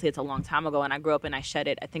obviously it's a long time ago and I grew up and I shed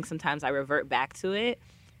it, I think sometimes I revert back to it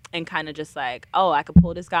and kind of just like, oh, I could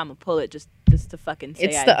pull this guy, I'm gonna pull it just to fucking say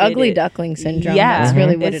It's the ugly duckling syndrome. Yeah, That's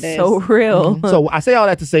really what it is. It's so real. So I say all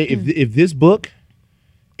that to say, if this book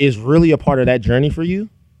is really a part of that journey for you,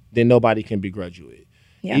 then nobody can begrudge you it.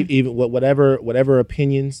 Yeah. Even whatever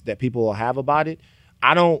opinions that people will have about it,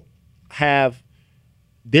 I don't have.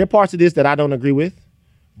 There are parts of this that I don't agree with,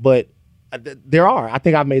 but there are. I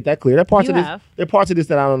think I've made that clear. There are parts of this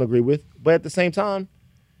that I don't agree with, but at the same time,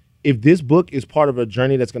 if this book is part of a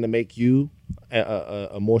journey that's going to make you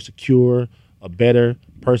a more secure, a better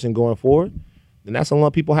person going forward, then that's a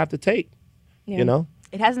lot people have to take. Yeah. You know.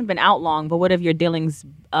 It hasn't been out long, but what have your dealings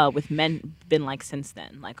with men been like since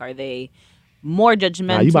then? Like, are they more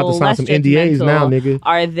judgmental, you about to sign less some judgmental? NDAs now, nigga.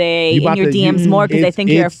 Are they You in your DMs more because they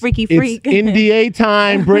think you're a freaky freak? It's NDA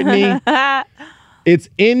time, Brittany. It's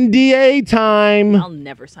NDA time. I'll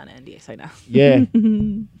never sign an NDA, so I know. Yeah.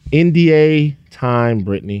 NDA time,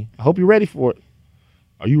 Brittany. I hope you're ready for it.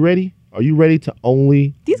 Are you ready? Are you ready to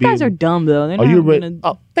only These guys are dumb, though. They're Are not you ready? gonna...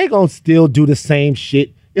 Oh, they gonna still do the same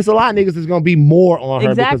shit. It's a lot of niggas that's gonna be more on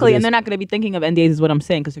her. Exactly, and they're not gonna be thinking of NDAs is what I'm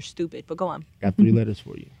saying because they're stupid. But go on. Got 3 letters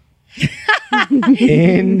for you.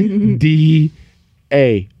 NDA.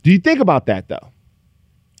 Do you think about that though?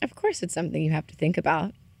 Of course, it's something you have to think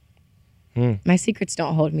about. My secrets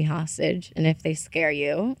don't hold me hostage, and if they scare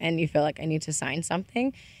you and you feel like I need to sign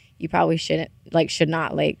something, you probably should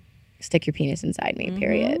not stick your penis inside me.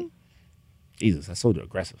 Period. Jesus, that's so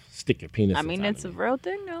aggressive. Stick your penis. I mean, it's a real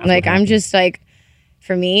thing, though. Like, I'm just like,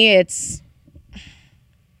 for me, it's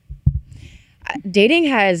dating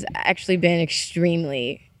has actually been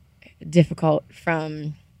extremely difficult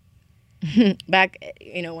from back,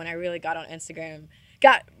 when I really got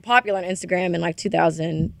popular on Instagram in like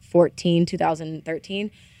 2014,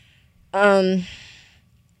 2013.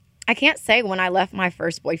 I can't say when I left my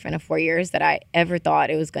first boyfriend of 4 years that I ever thought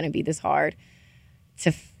it was going to be this hard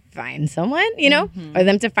to find someone, or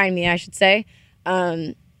them to find me, I should say.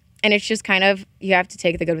 And it's just kind of, you have to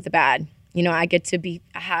take the good with the bad. You know, I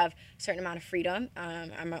have a certain amount of freedom.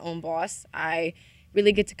 I'm my own boss. I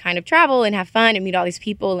really get to kind of travel and have fun and meet all these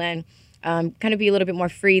people and kind of be a little bit more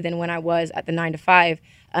free than when I was at the 9 to 5.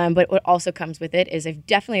 But what also comes with it is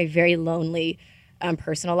definitely a very lonely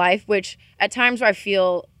personal life, which at times where I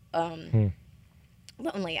feel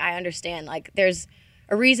lonely, I understand. Like, there's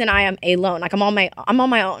a reason I am alone. Like, I'm on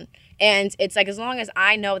my own. And it's like, as long as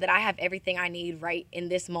I know that I have everything I need right in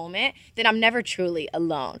this moment, then I'm never truly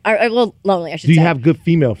alone. Or well, lonely, I should say. Do you have good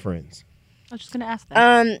female friends? I was just gonna ask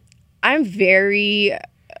that. I'm very.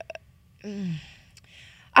 I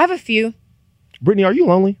have a few. Brittany, are you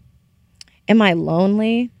lonely? Am I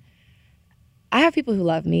lonely? I have people who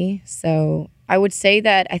love me. So I would say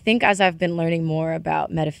that I think as I've been learning more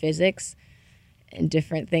about metaphysics and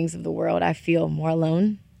different things of the world, I feel more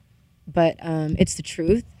alone. But it's the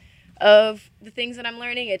truth of the things that I'm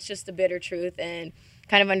learning. It's just the bitter truth and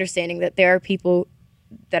kind of understanding that there are people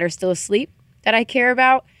that are still asleep that I care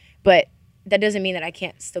about, but that doesn't mean that I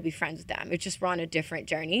can't still be friends with them. It's just we're on a different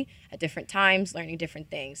journey at different times, learning different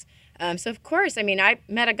things. So of course, I mean, I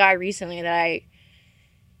met a guy recently that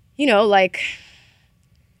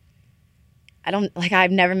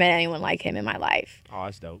I've never met anyone like him in my life. Oh,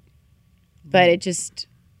 that's dope. But it just...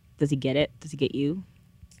 Does he get it? Does he get you?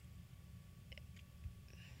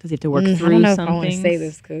 Does he have to work through I don't know some if I want to things? say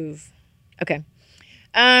this because... Okay.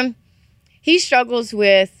 He struggles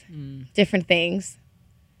with different things.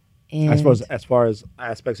 And As far as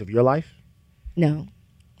aspects of your life? No.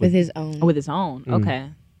 With his own. Oh, with his own. Okay.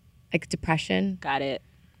 Like depression. Got it.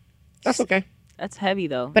 That's okay. That's heavy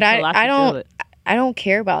though. But That's a lot to deal with. I don't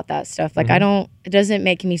care about that stuff. Like it doesn't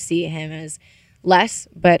make me see him as less,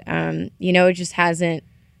 but it just hasn't,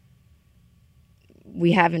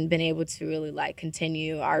 we haven't been able to really like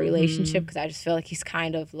continue our relationship because I just feel like he's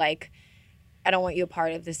kind of like, I don't want you a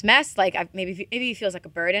part of this mess. Like maybe he feels like a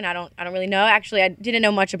burden. I don't really know. Actually, I didn't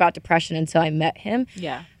know much about depression until I met him.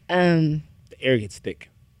 Yeah. The air gets thick.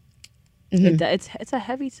 It's a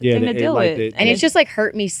heavy thing to deal with. And it's just like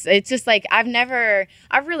hurt me. It's just like I've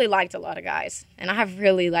really liked a lot of guys and I have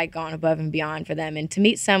really like gone above and beyond for them. And to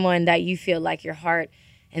meet someone that you feel like your heart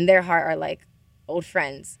and their heart are like old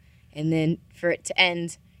friends, and then for it to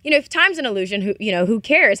end, if time's an illusion, who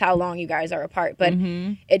cares how long you guys are apart? But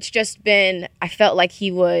it's just been, I felt like he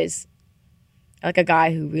was like a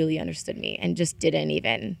guy who really understood me and just didn't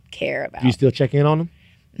even care about. Do you still check in on him?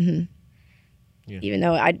 Mm-hmm. Yeah. Even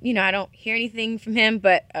though I don't hear anything from him,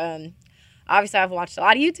 but obviously I've watched a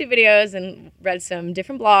lot of YouTube videos and read some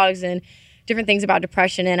different blogs and different things about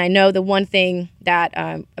depression. And I know the one thing that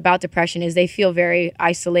about depression is they feel very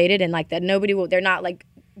isolated and like that they're not like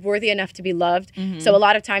worthy enough to be loved. So a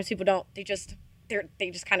lot of times people they just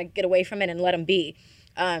kind of get away from it and let them be.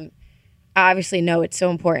 I obviously know it's so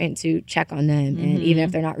important to check on them, and even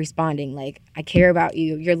if they're not responding, like, I care about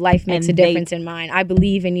you. Your life makes a difference in mine. I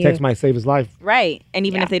believe in you. Text might save his life. Right. And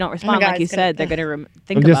even if they don't respond, like you said, they're going to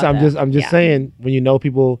think about that. I'm just saying, when you know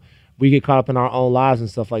people, we get caught up in our own lives and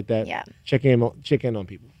stuff like that. Yeah. Check in on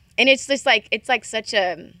people. And it's just like, it's like such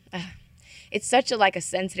a like a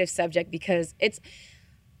sensitive subject because it's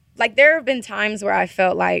like, there have been times where I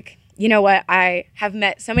felt like, you know what, I have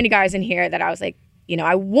met so many guys in here that I was like,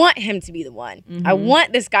 I want him to be the one. I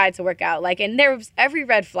want this guy to work out. Like, and there was every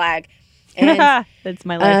red flag. And that's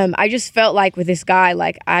my life. I just felt like with this guy,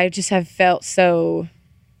 like, I just have felt so,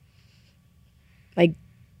 like,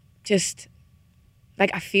 just,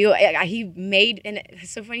 like, I feel, he made, and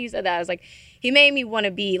it's so funny you said that. I was like, he made me want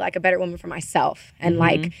to be, like, a better woman for myself and,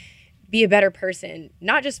 like, be a better person.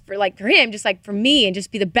 Not just for him, just, like, for me, and just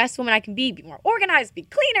be the best woman I can be more organized, be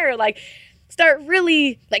cleaner, like, start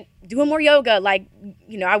really like doing more yoga. Like,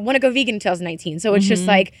 I want to go vegan in 2019. So it's just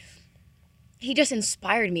like, he just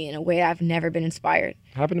inspired me in a way I've never been inspired.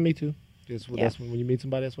 Happened to me too. That's when you meet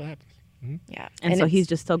somebody, that's what happens. Yeah. And so he's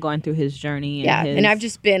just still going through his journey. And I've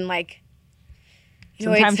just been like,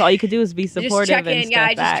 sometimes all you could do is be supportive just check in. and step I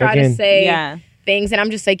just back. try to say things. And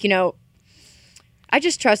I'm just like, I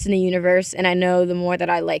just trust in the universe. And I know the more that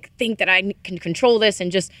I like think that I can control this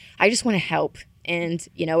and I just want to help. And,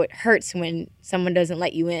 it hurts when someone doesn't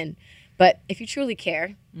let you in. But if you truly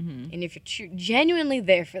care and if you're genuinely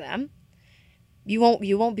there for them, you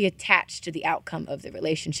won't be attached to the outcome of the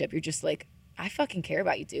relationship. You're just like, I fucking care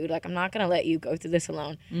about you, dude. Like, I'm not going to let you go through this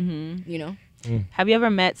alone, Have you ever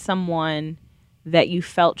met someone that you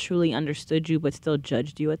felt truly understood you but still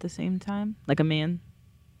judged you at the same time? Like a man?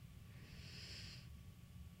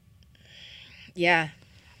 Yeah.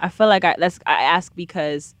 I feel like I ask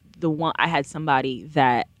because I had somebody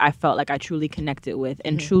that I felt like I truly connected with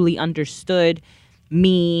and truly understood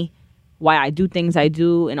me, why I do things I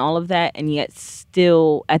do and all of that, and yet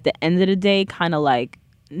still at the end of the day kind of like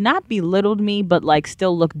not belittled me, but like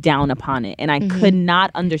still looked down upon it. And I could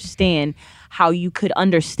not understand how you could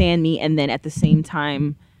understand me and then at the same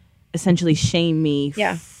time essentially shame me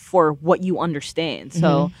for what you understand.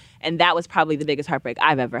 So, and that was probably the biggest heartbreak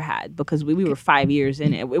I've ever had, because we were 5 years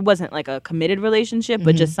in it. It wasn't like a committed relationship,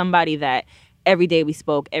 but just somebody that every day we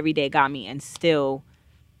spoke, every day got me, and still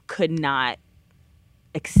could not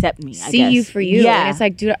accept me. See you for you. Yeah. And it's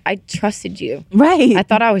like, dude, I trusted you. Right. I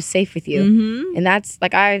thought I was safe with you. And that's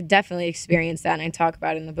like, I've definitely experienced that. And I talk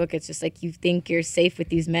about it in the book. It's just like, you think you're safe with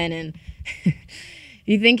these men and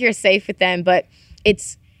you think you're safe with them. But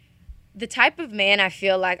it's the type of man I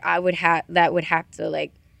feel like I would have, that would have to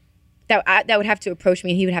like, that would have to approach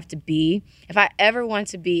me, and he would have to be, if I ever want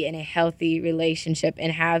to be in a healthy relationship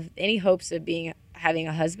and have any hopes of having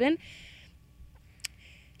a husband,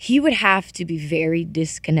 he would have to be very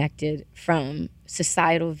disconnected from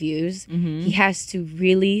societal views. He has to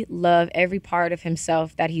really love every part of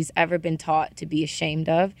himself that he's ever been taught to be ashamed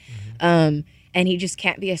of. And he just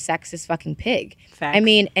can't be a sexist fucking pig. Facts. I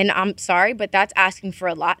mean, and I'm sorry, but that's asking for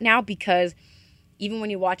a lot now, because even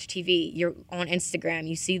when you watch TV, you're on Instagram,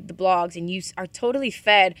 you see the blogs, and you are totally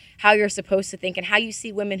fed how you're supposed to think and how you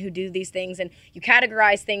see women who do these things, and you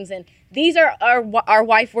categorize things, and these are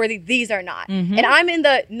wife-worthy, these are not. And I'm in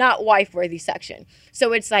the not wife-worthy section.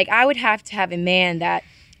 So it's like, I would have to have a man that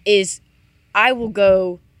is, I will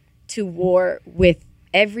go to war with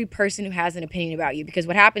every person who has an opinion about you, because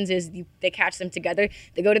what happens is they catch them together,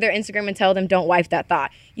 they go to their Instagram and tell them, don't wife that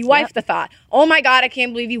thought. You wife the thought. Oh my God, I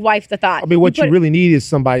can't believe you wife the thought. I mean, what you really need is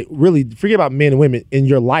somebody, really, forget about men and women. In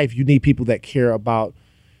your life, you need people that care about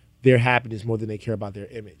their happiness more than they care about their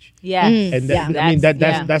image. Yeah. And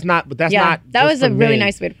that's not, but that's not. That was a really men.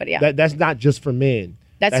 nice way to put it. Yeah. That's not just for men.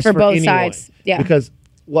 That's for both anyone. sides. Yeah. Because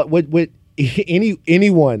what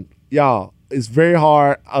anyone, y'all, it's very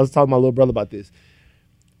hard. I was talking to my little brother about this.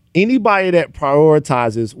 Anybody that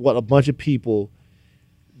prioritizes what a bunch of people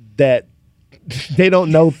that they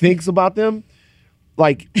don't know thinks about them,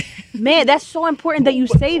 like, man, that's so important that you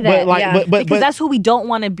say that. Because that's who we don't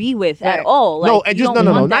want to be with at all. Like, no, and just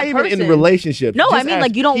no, not even in relationships. No, just I mean,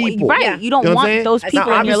 like, you don't people. you don't want those people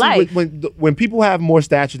now, in your life. When people have more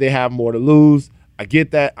stature, they have more to lose. I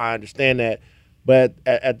get that. I understand that. But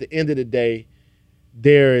at the end of the day,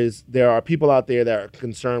 there are people out there that are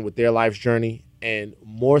concerned with their life's journey. And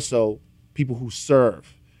more so, people who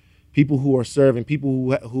serve, people who are serving,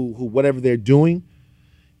 people who whatever they're doing,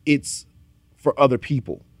 it's for other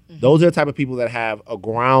people. Those are the type of people that have a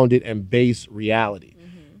grounded and base reality.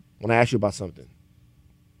 When I ask you about something,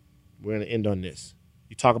 we're going to end on this.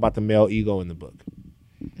 You talk about the male ego in the book.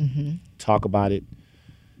 Talk about it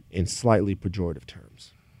in slightly pejorative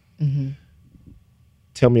terms.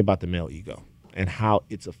 Tell me about the male ego and how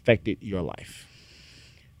it's affected your life.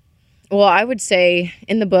 Well, I would say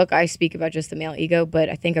in the book, I speak about just the male ego, but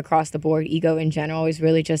I think across the board, ego in general is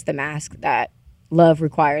really just the mask that love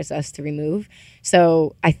requires us to remove.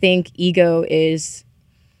 So I think ego is,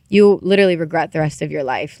 you literally regret the rest of your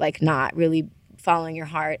life, like not really following your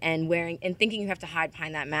heart and wearing and thinking you have to hide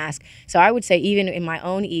behind that mask. So I would say even in my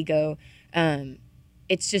own ego,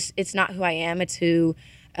 it's not who I am. It's who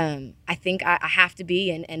I think I have to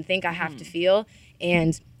be and think I have to feel.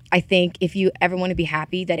 And I think if you ever want to be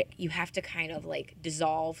happy, that you have to kind of like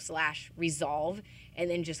dissolve/resolve and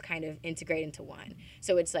then just kind of integrate into one.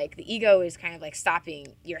 So it's like the ego is kind of like stopping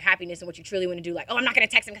your happiness and what you truly want to do. Like, oh, I'm not going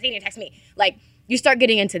to text him because he didn't text me. Like, you start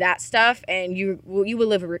getting into that stuff and you will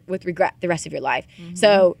live with regret the rest of your life.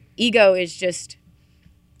 So ego is just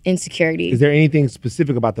insecurity. Is there anything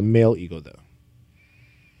specific about the male ego, though?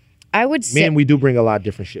 I would say... Men, we do bring a lot of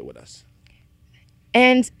different shit with us.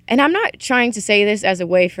 And I'm not trying to say this as a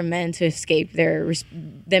way for men to escape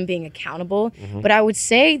them being accountable, but I would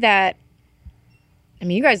say that, I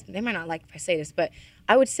mean, you guys, they might not like if I say this, but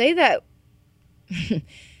I would say that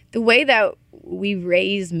the way that we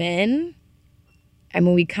raise men, I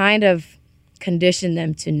mean, we kind of condition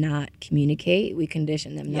them to not communicate. We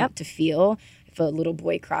condition them not to feel. If a little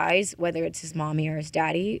boy cries, whether it's his mommy or his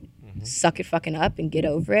daddy, suck it fucking up and get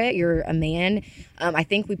over it. You're a man. I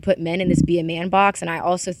think we put men in this be a man box, and I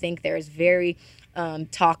also think there's very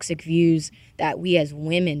toxic views that we as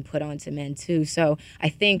women put onto men too. So I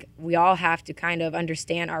think we all have to kind of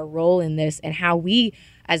understand our role in this and how we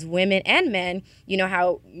as women and men, you know,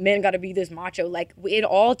 how men got to be this macho, like it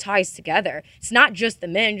all ties together. It's not just the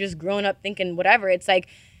men just growing up thinking whatever. It's like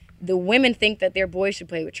the women think that their boys should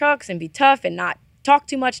play with trucks and be tough and not talk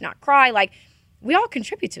too much, not cry. Like, we all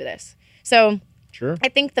contribute to this. So I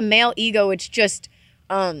think the male ego, it's just,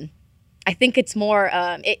 I think it's more,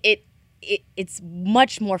 it's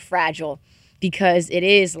much more fragile because it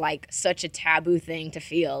is like such a taboo thing to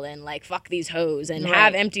feel and like fuck these hoes and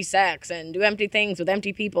have empty sex and do empty things with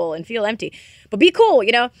empty people and feel empty. But be cool,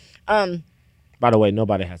 you know? By the way,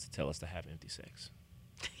 nobody has to tell us to have empty sex.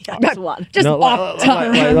 Yeah, that's one. Just off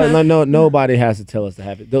top. Nobody has to tell us to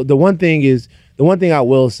have it. The one thing I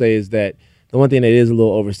will say is that the one thing that is a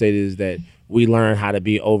little overstated is that we learn how to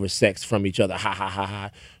be oversexed from each other. Ha ha ha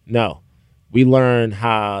ha. No. We learn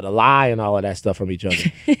how to lie and all of that stuff from each other.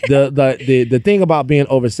 The thing about being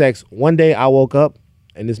oversexed, one day I woke up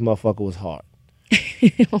and this motherfucker was hard.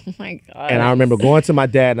 Oh my God. And I remember going to my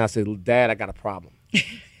dad and I said, Dad, I got a problem.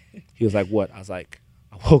 He was like, what? I was like,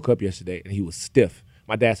 I woke up yesterday and he was stiff.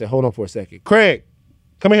 My dad said, hold on for a second. Craig,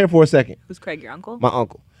 come in here for a second. Who's Craig, your uncle? My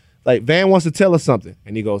uncle. Like, Van wants to tell us something.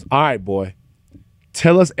 And he goes, all right, boy,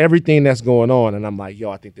 tell us everything that's going on. And I'm like, yo,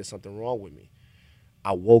 I think there's something wrong with me.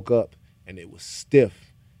 I woke up and it was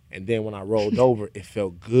stiff. And then when I rolled over, it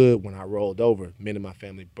felt good. When I rolled over, men in my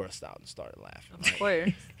family burst out and started laughing. Of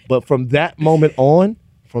course. But from that moment on,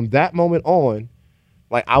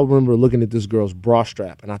 like I remember looking at this girl's bra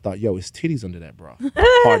strap and I thought, yo, it's titties under that bra.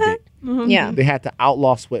 Hard dick. Yeah. They had to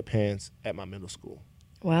outlaw sweatpants at my middle school.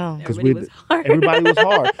 Wow. Because Everybody everybody was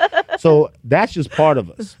hard. So that's just part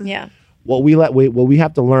of us. Yeah. What we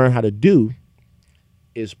have to learn how to do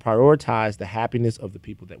is prioritize the happiness of the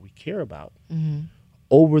people that we care about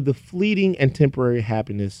over the fleeting and temporary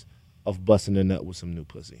happiness of busting a nut with some new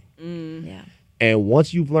pussy. Yeah. And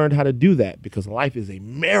once you've learned how to do that, because life is a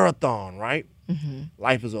marathon, right?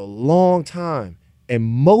 Life is a long time. And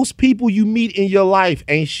most people you meet in your life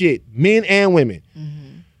ain't shit, men and women.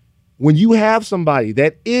 When you have somebody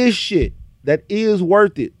that is shit, that is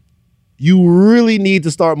worth it, you really need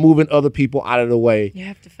to start moving other people out of the way. You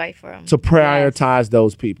have to fight for them. To prioritize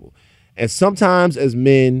those people. And sometimes as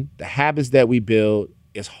men, the habits that we build,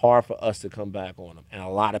 it's hard for us to come back on them. And a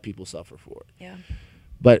lot of people suffer for it. Yeah.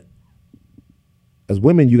 But as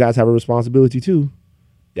women, you guys have a responsibility too.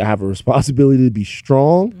 You have a responsibility to be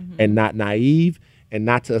strong and not naive and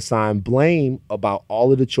not to assign blame about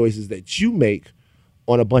all of the choices that you make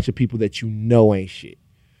on a bunch of people that you know ain't shit.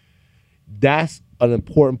 That's an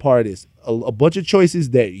important part of this. A bunch of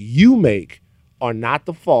choices that you make are not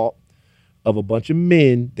the fault of a bunch of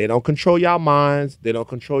men. They don't control y'all minds. They don't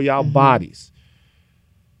control y'all bodies.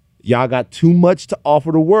 Y'all got too much to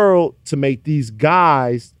offer the world to make these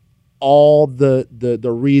guys all the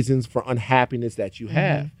reasons for unhappiness that you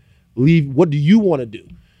have. What do you want to do?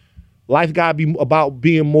 Life got to be about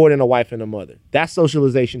being more than a wife and a mother. That's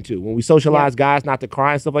socialization too. When we socialize guys not to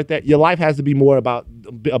cry and stuff like that, your life has to be more about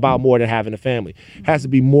more than having a family. It has to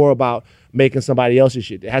be more about making somebody else's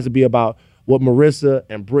shit. It has to be about what Marissa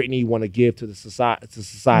and Brittany want to give to the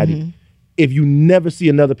society. If you never see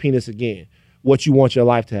another penis again, what you want your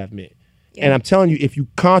life to have meant. And I'm telling you, if you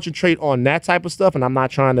concentrate on that type of stuff, and I'm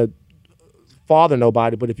not trying to father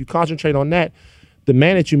nobody, but if you concentrate on that, the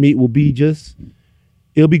man that you meet will be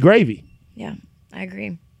it'll be gravy. Yeah, I agree.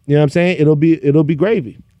 You know what I'm saying? It'll be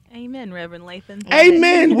gravy. Amen, Reverend Lathan.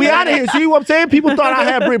 Amen. We out of here. See what I'm saying? People thought I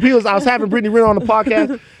was having Brittany Renner on the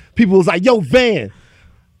podcast. People was like, yo, Van,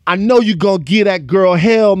 I know you gonna give that girl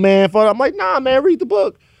hell, man. I'm like, nah, man, read the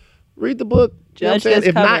book. Read the book. You know what I'm saying?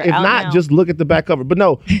 If not, just look at the back cover. But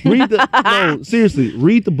no, seriously,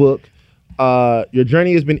 read the book. Your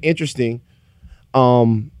journey has been interesting.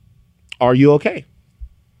 Are you okay?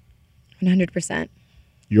 100%.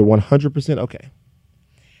 You're 100% okay.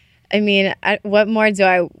 I mean, what more do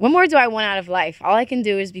I want out of life? All I can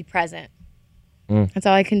do is be present. That's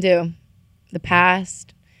all I can do. The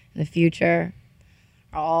past and the future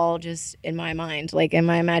are all just in my mind, like in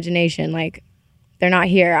my imagination. Like, they're not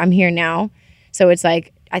here. I'm here now. So it's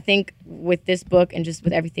like, I think with this book and just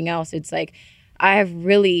with everything else, it's like I have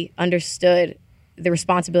really understood the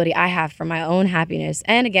responsibility I have for my own happiness.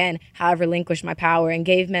 And again, how I've relinquished my power and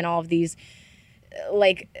gave men all of these,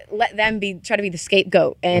 like, let them try to be the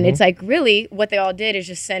scapegoat. And it's like, really, what they all did is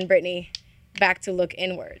just send Brittany back to look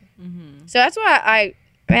inward. So that's why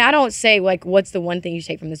I don't say, like, what's the one thing you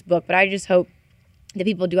take from this book, but I just hope that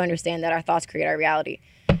people do understand that our thoughts create our reality.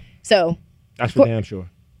 So that's for damn sure.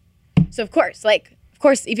 So of course,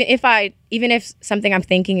 even if something I'm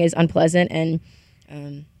thinking is unpleasant and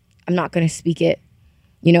I'm not gonna speak it,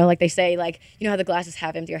 you know, like they say, like, you know how the glass is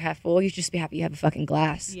half empty or half full. You should just be happy you have a fucking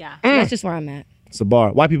glass. Yeah, so that's just where I'm at. It's a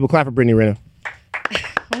bar. White people clap for Brittany Renner.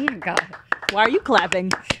 Oh my God. Why are you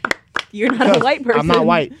clapping? You're not a white person. I'm not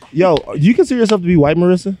white. Yo, do you consider yourself to be white,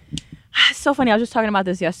 Marissa? It's so funny. I was just talking about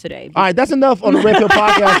this yesterday. All right, that's enough on the Red Pill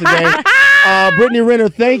Podcast today. Brittany Renner,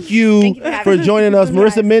 thank you for joining us.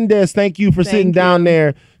 Marissa Mendez, thank you for sitting down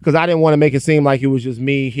there because I didn't want to make it seem like it was just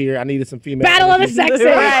me here. I needed some female. Battle of the sexes.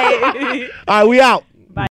 All right, we out.